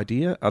matches that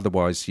idea.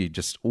 Otherwise, you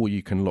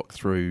can look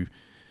through.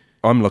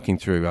 I'm looking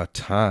through a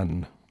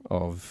ton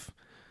of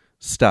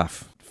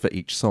stuff for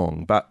each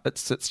song, but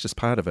it's just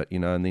part of it,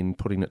 and then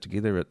putting it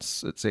together,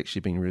 it's actually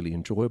been really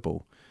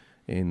enjoyable,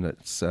 and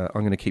it's I'm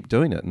going to keep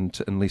doing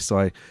it unless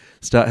I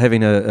start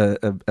having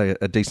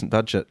a decent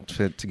budget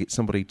to get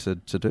somebody to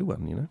do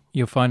one,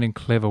 You're finding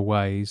clever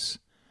ways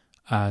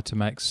to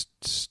make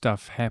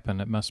stuff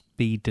happen. It must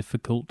be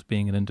difficult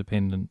being an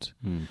independent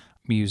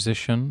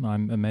musician.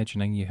 I'm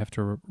imagining you have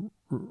to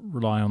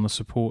rely on the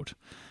support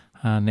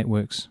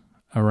networks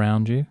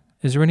around you.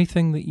 Is there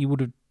anything that you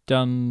would have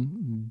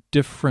done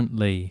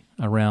differently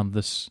around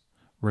this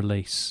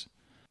release?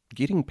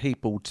 Getting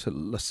people to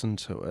listen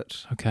to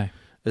it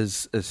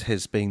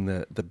has been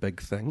the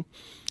big thing.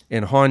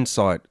 And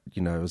hindsight,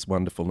 is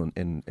wonderful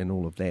and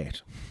all of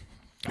that.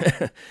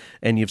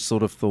 And you've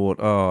sort of thought,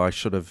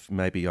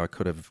 maybe I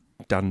could have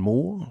done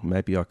more.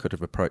 Maybe I could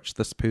have approached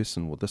this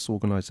person or this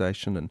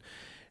organisation,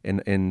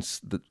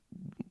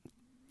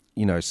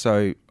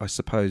 so I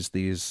suppose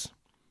there's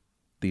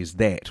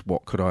that.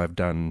 What could I have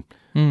done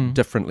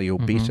differently or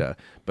better?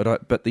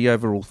 But the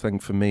overall thing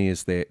for me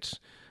is that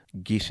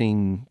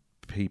getting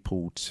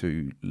people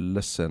to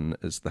listen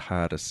is the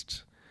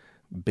hardest,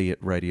 be it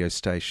radio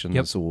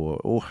stations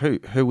or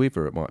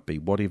whoever it might be,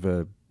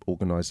 whatever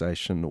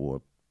organisation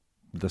or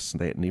this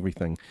and that and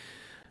everything.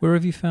 Where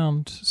have you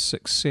found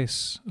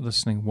success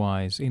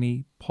listening-wise?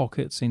 Any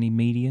pockets, any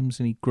mediums,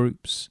 any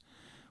groups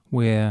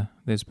where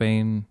there's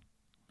been,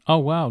 oh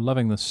wow,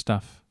 loving this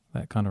stuff,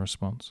 that kind of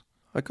response?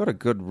 I got a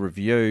good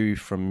review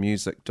from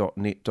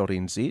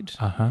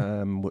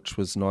music.net.nz, which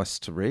was nice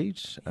to read,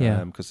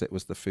 because that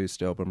was the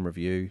first album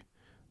review.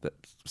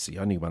 That's the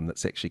only one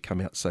that's actually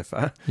come out so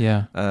far.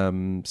 Yeah.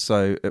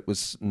 So it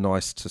was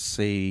nice to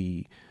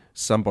see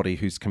somebody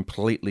who's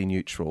completely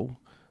neutral,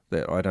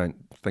 that I don't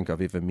think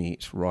I've ever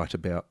met, right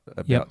about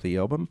the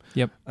album.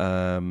 Yep.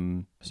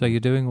 So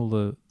you're doing all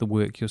the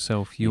work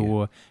yourself.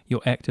 You're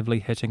actively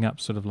hitting up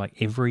sort of like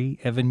every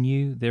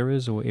avenue there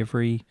is, or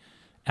every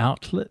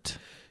outlet.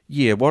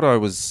 Yeah, what I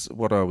was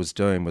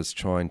doing was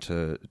trying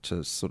to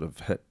sort of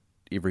hit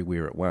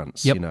everywhere at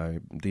once. Yep.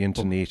 The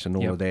internet and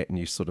all of that, and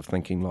you're sort of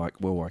thinking like,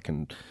 well, I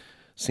can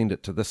send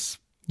it to this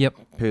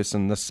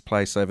person, this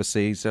place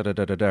overseas,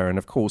 and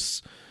of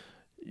course,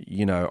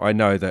 I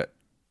know that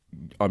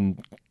I'm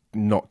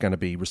not going to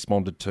be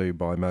responded to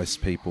by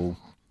most people,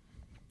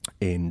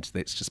 and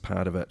that's just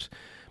part of it.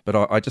 But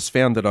I just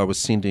found that I was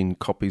sending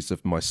copies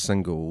of my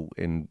singles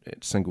and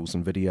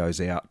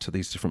videos out to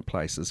these different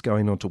places,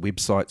 going onto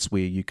websites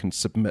where you can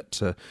submit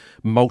to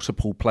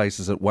multiple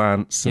places at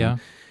once.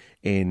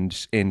 And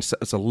so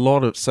it's a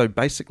lot of, so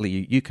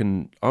basically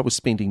I was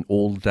spending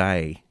all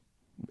day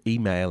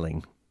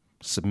emailing,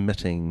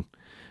 submitting,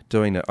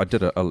 doing it. I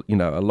did it, a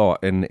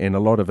lot, and a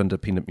lot of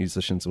independent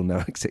musicians will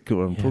know exactly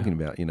what I'm talking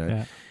about.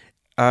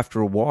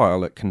 After a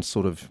while, it can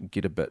sort of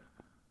get it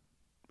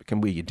can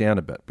wear you down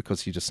a bit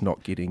because you're just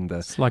not getting the...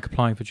 It's like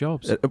applying for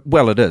jobs.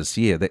 Well, it is.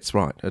 Yeah, that's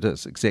right. It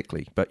is,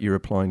 exactly. But you're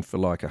applying for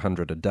like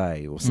 100 a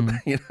day or something.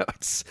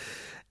 It's...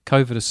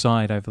 COVID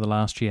aside, over the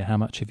last year, how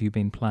much have you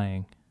been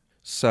playing?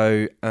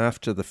 So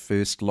after the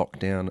first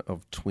lockdown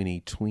of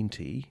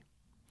 2020,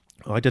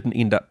 I didn't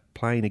end up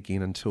playing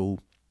again until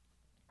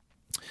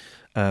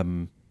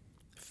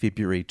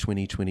February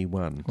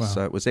 2021. Wow.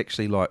 So it was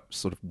actually like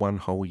sort of one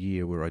whole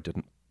year where I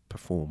didn't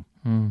perform.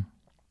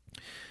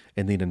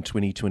 And then in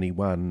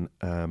 2021,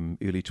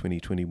 early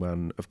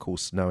 2021, of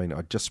course, knowing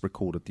I just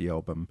recorded the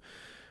album,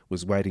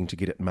 was waiting to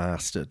get it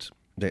mastered,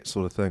 that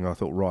sort of thing. I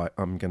thought, right,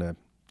 I'm going to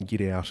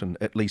get out and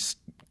at least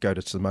go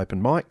to some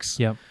open mics.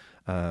 Yep.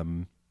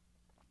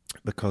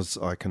 Because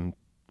I can,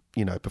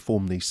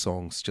 perform these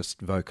songs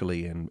just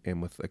vocally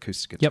and with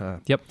acoustic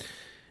guitar. Yep.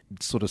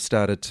 Sort of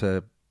started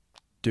to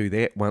do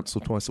that once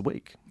or twice a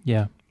week.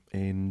 Yeah.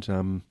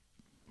 And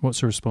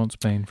what's the response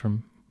been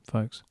from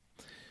folks?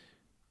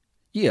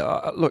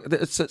 Yeah, look,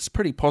 it's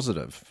pretty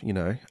positive,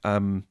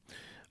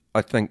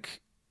 I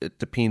think it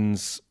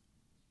depends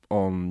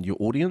on your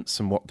audience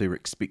and what they're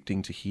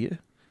expecting to hear.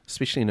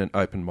 Especially in an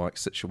open mic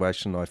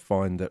situation, I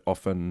find that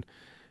often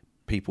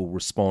people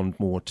respond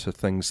more to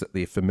things that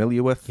they're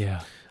familiar with.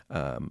 Yeah.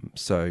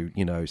 So,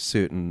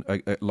 certain,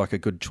 like a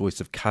good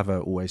choice of cover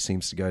always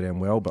seems to go down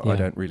well, but I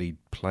don't really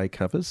play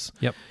covers.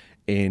 Yep.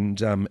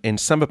 And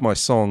some of my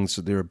songs,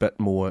 they're a bit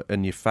more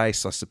in your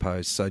face, I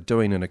suppose. So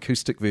doing an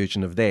acoustic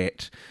version of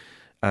that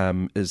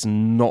is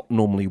not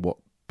normally what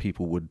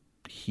people would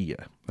hear,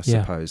 I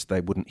suppose.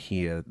 They wouldn't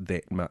hear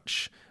that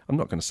much, I'm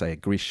not going to say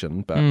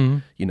aggression, but,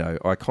 I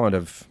kind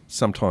of,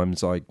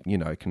 sometimes I,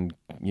 can,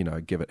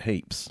 give it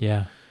heaps.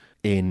 Yeah.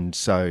 And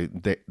so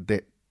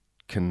that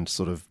can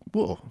sort of,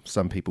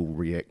 some people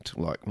react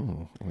like,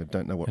 I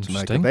don't know what to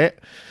make of that.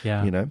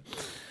 Yeah.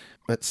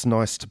 It's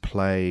nice to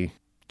play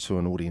to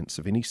an audience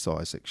of any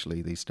size,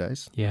 actually, these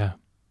days. Yeah.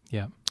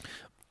 Yeah.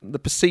 The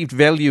perceived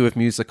value of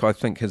music, I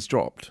think, has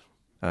dropped.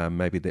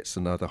 Maybe that's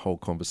another whole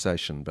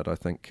conversation, but I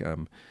think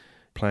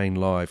playing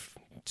live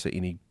to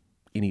any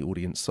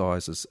audience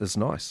size is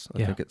nice.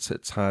 I think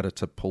it's harder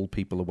to pull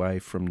people away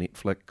from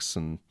Netflix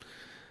and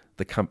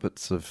the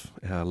comforts of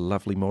our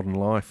lovely modern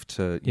life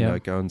to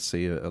go and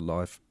see a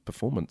live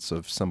performance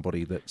of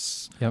somebody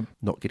that's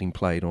not getting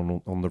played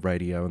on the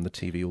radio and the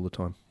TV all the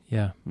time.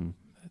 Yeah,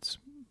 that's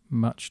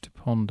much to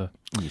ponder.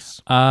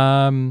 Yes.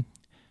 Going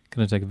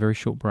to take a very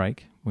short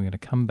break. We're going to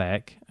come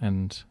back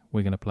and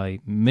we're going to play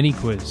mini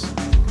quiz.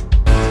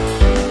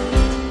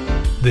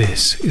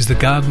 This is the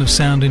Garden of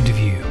Sound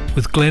interview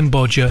with Glenn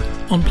Bodger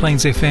on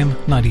Plains FM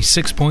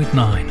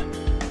 96.9.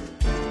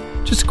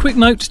 Just a quick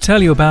note to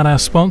tell you about our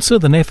sponsor,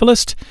 The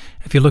Nephilist.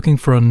 If you're looking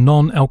for a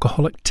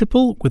non-alcoholic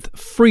tipple with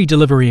free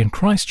delivery in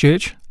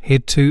Christchurch,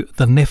 head to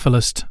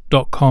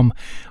thenephilist.com,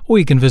 or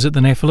you can visit The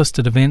Nephilist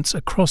at events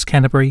across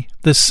Canterbury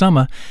this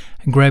summer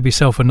and grab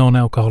yourself a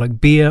non-alcoholic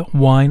beer,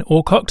 wine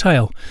or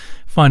cocktail.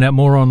 Find out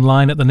more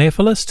online at The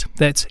Nephilist.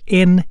 That's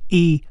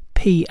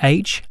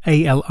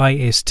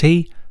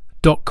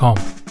NEPHALIST.com.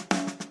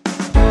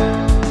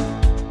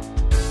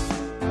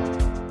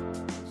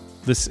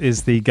 This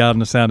is the Garden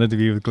of Sound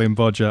interview with Glenn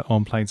Bodger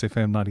on Plains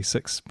FM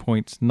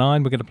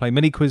 96.9. We're going to play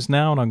mini quiz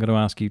now, and I'm going to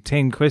ask you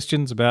 10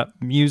 questions about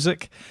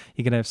music.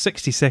 You're going to have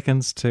 60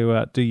 seconds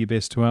to do your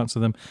best to answer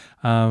them.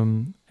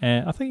 And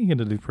I think you're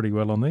going to do pretty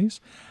well on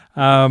these.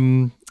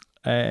 And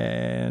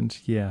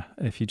yeah,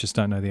 if you just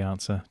don't know the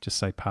answer, just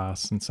say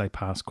pass and say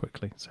pass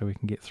quickly so we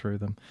can get through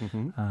them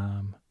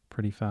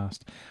pretty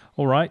fast.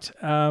 All right,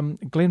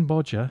 Glenn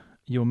Bodger,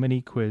 your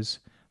mini quiz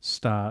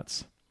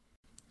starts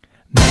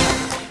now.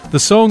 The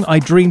song I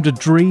Dreamed a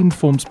Dream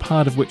forms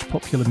part of which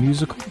popular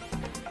musical?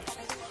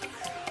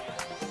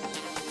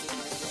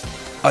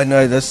 I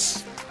know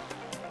this.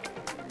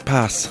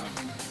 Pass.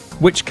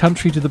 Which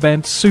country did the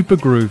band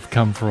Supergroove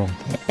come from?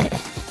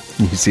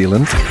 New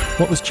Zealand.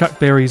 What was Chuck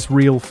Berry's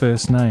real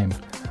first name?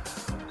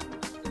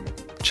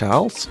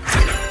 Charles.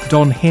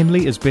 Don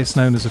Henley is best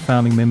known as a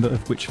founding member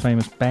of which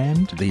famous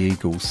band? The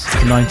Eagles.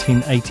 The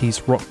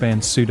 1980s rock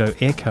band Pseudo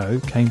Echo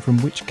came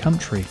from which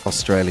country?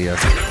 Australia.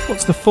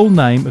 What's the full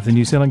name of the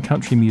New Zealand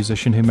country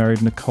musician who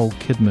married Nicole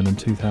Kidman in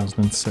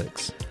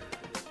 2006?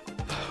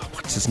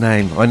 What's his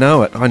name? I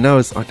know it. I know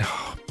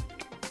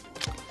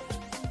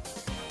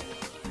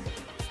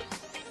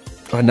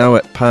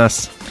it.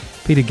 Pass.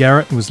 Peter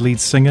Garrett was lead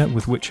singer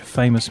with which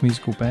famous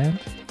musical band?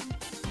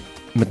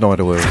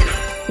 Midnight Oil.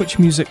 Which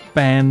music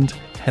band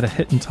had a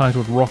hit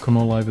entitled Rockin'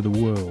 All Over the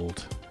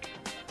World?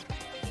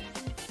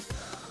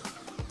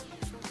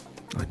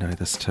 I know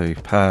this too.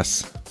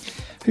 Pass.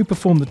 Who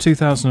performed the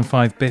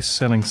 2005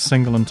 best-selling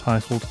single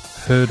entitled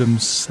Heard 'Em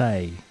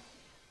Say?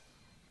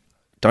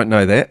 Don't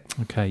know that.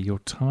 Okay, your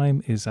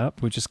time is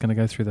up. We're just going to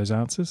go through those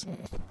answers.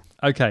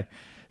 Okay,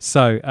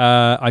 so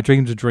I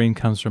Dreamed a Dream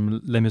comes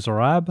from Les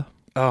Miserables.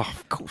 Oh,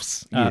 of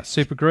course. Yes.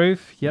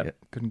 Supergroove. Yep,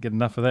 couldn't get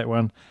enough of that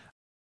one.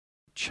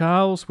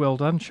 Charles, well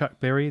done. Chuck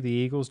Berry, the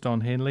Eagles.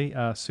 Don Henley,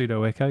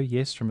 Pseudo Echo,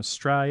 yes, from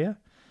Australia.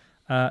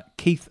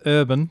 Keith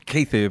Urban. There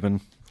you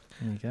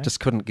go. Just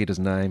couldn't get his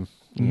name.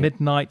 Yeah.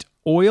 Midnight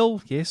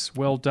Oil, yes,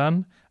 well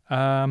done.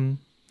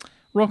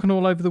 Rockin'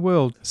 All Over the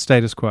World,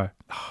 Status Quo.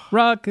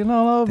 Rockin'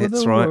 All Over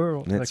the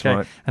World. That's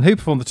right. And who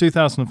performed the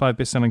 2005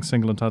 best-selling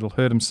single entitled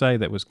Heard 'Em Say?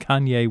 That was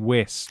Kanye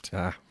West.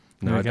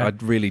 No, I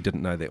really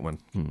didn't know that one.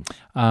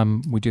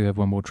 We do have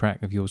one more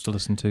track of yours to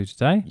listen to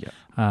today. Yep.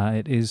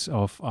 It is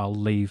of I'll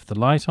Leave the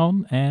Light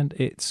On, and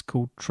it's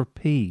called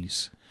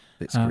Trapeze.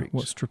 That's correct.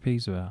 What's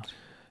Trapeze about?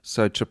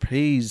 So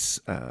Trapeze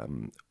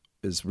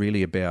is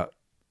really about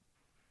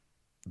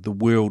the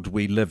world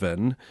we live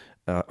in,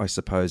 I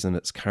suppose, in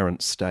its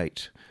current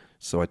state.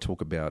 So I talk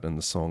about in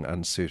the song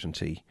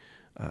uncertainty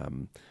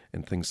and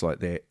things like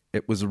that.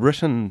 It was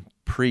written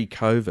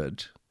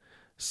pre-COVID,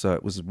 so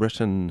it was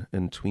written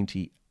in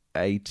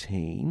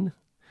 2018.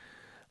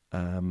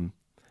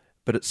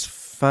 But it's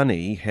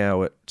funny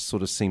how it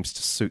sort of seems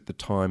to suit the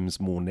times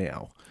more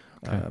now,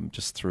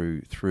 just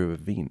through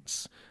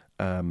events.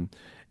 And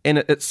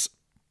it's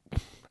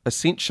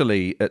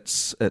essentially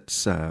it's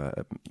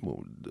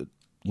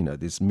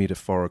there's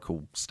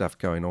metaphorical stuff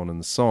going on in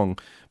the song,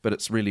 but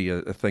it's really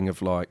a thing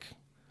of like,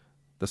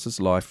 this is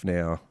life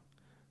now.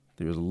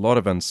 There's a lot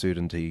of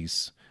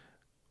uncertainties.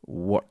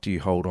 What do you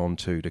hold on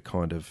to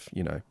kind of,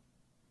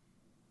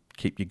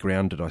 keep you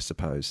grounded, I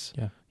suppose?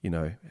 Yeah.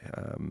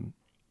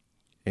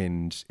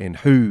 And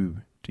who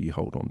do you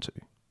hold on to?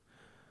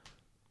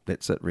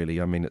 That's it, really.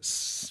 I mean,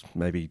 it's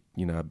maybe,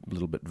 a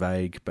little bit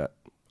vague, but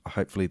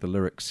hopefully the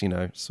lyrics,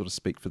 sort of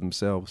speak for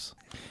themselves.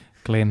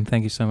 Glenn,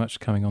 thank you so much for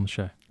coming on the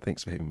show.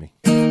 Thanks for having me.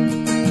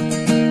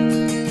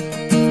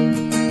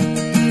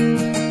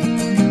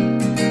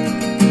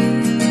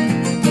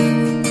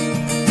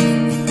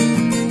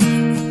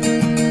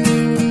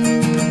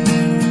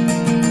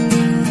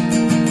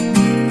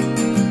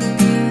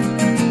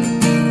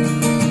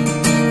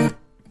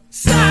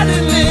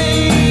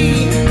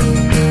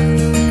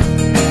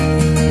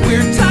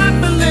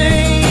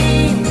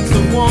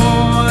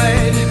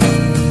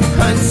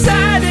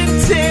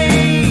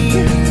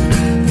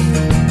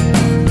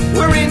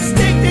 We're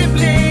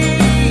instinctively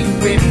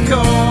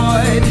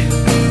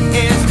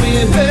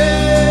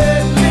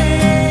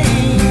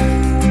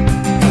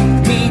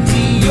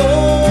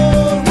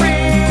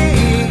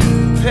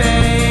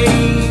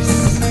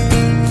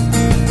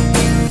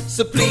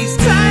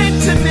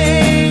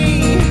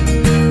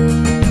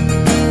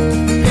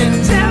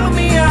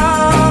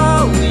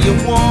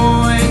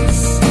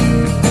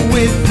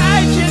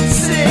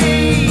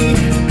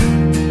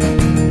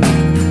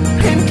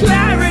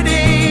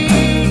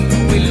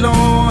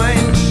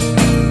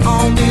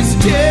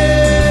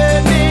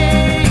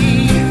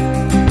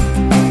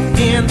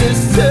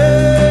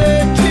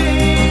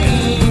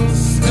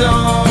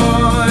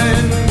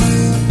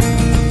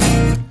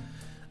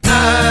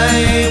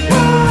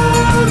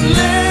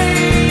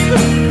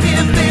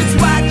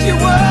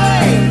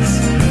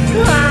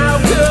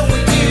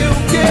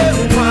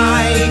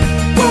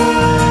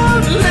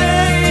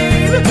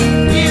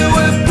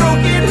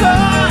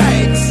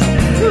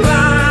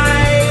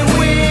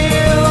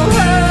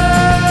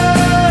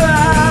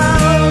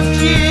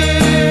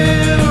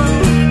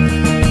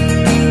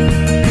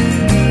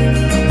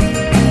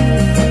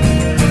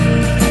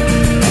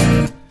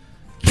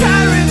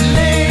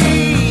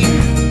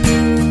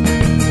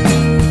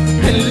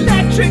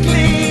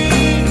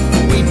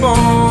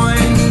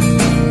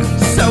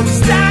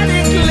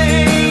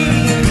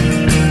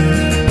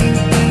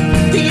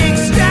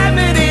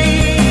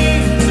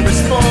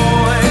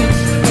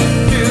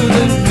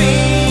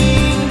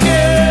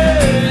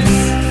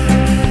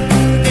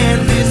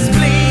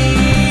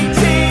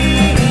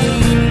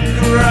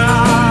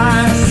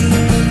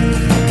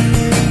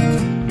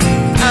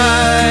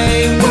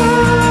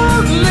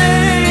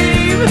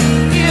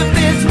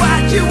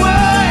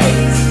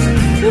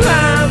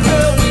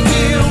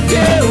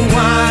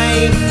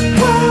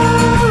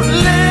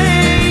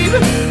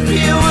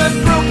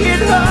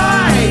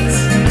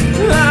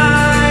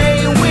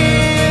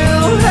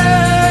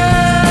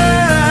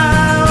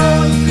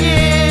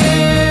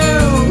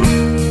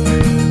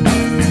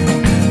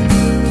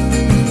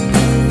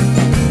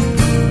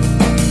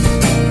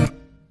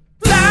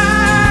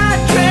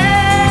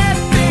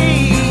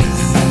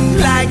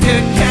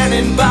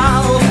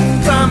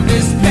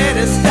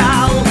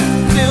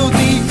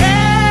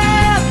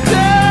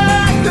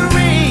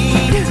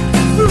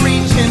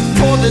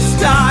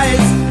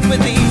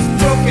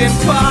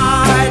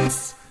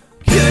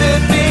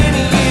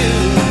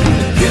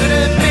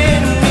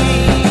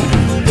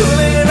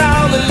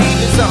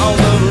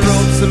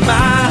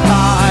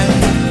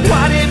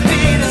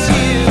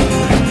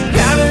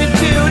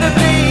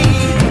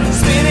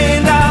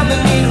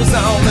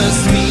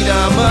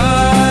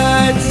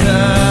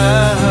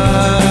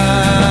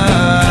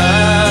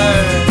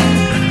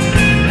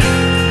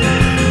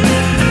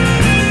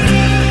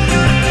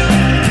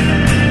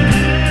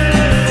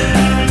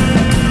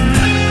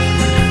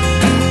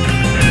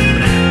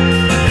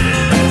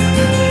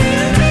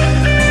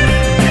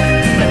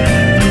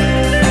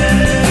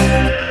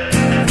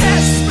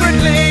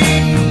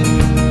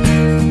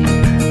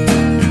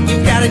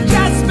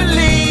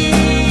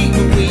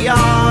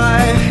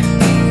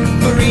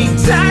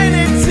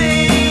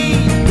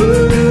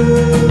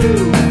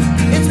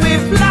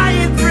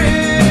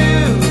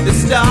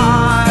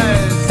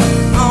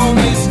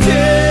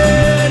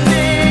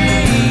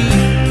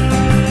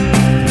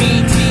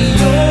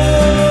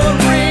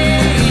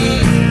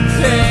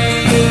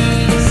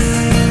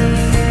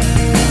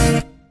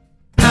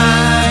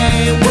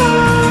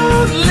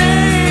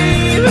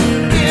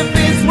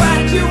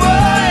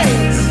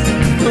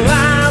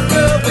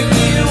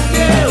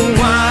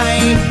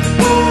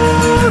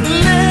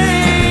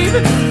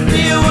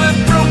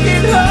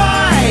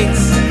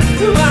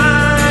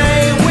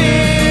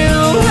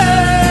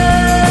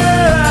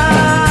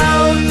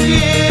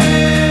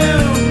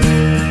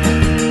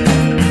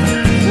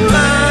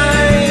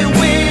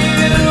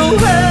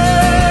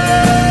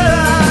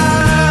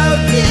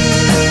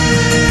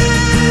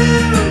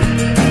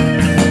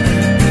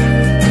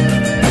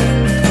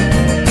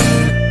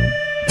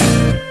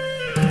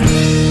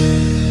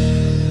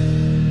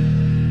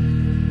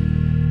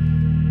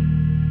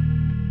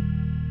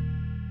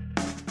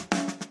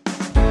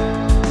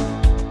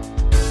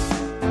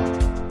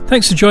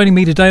Thanks for joining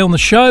me today on the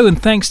show,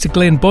 and thanks to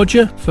Glenn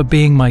Bodger for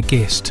being my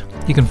guest.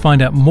 You can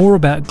find out more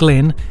about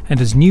Glenn and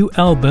his new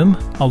album,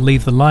 I'll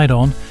Leave the Light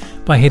On,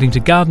 by heading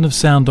to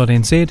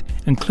gardenofsound.nz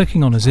and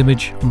clicking on his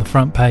image on the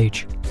front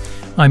page.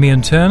 I'm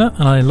Ian Turner,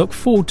 and I look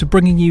forward to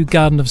bringing you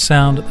Garden of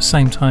Sound at the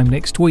same time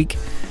next week.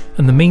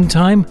 In the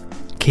meantime,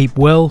 keep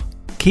well,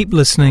 keep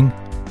listening,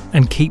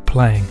 and keep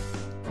playing.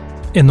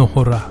 E no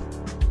hora.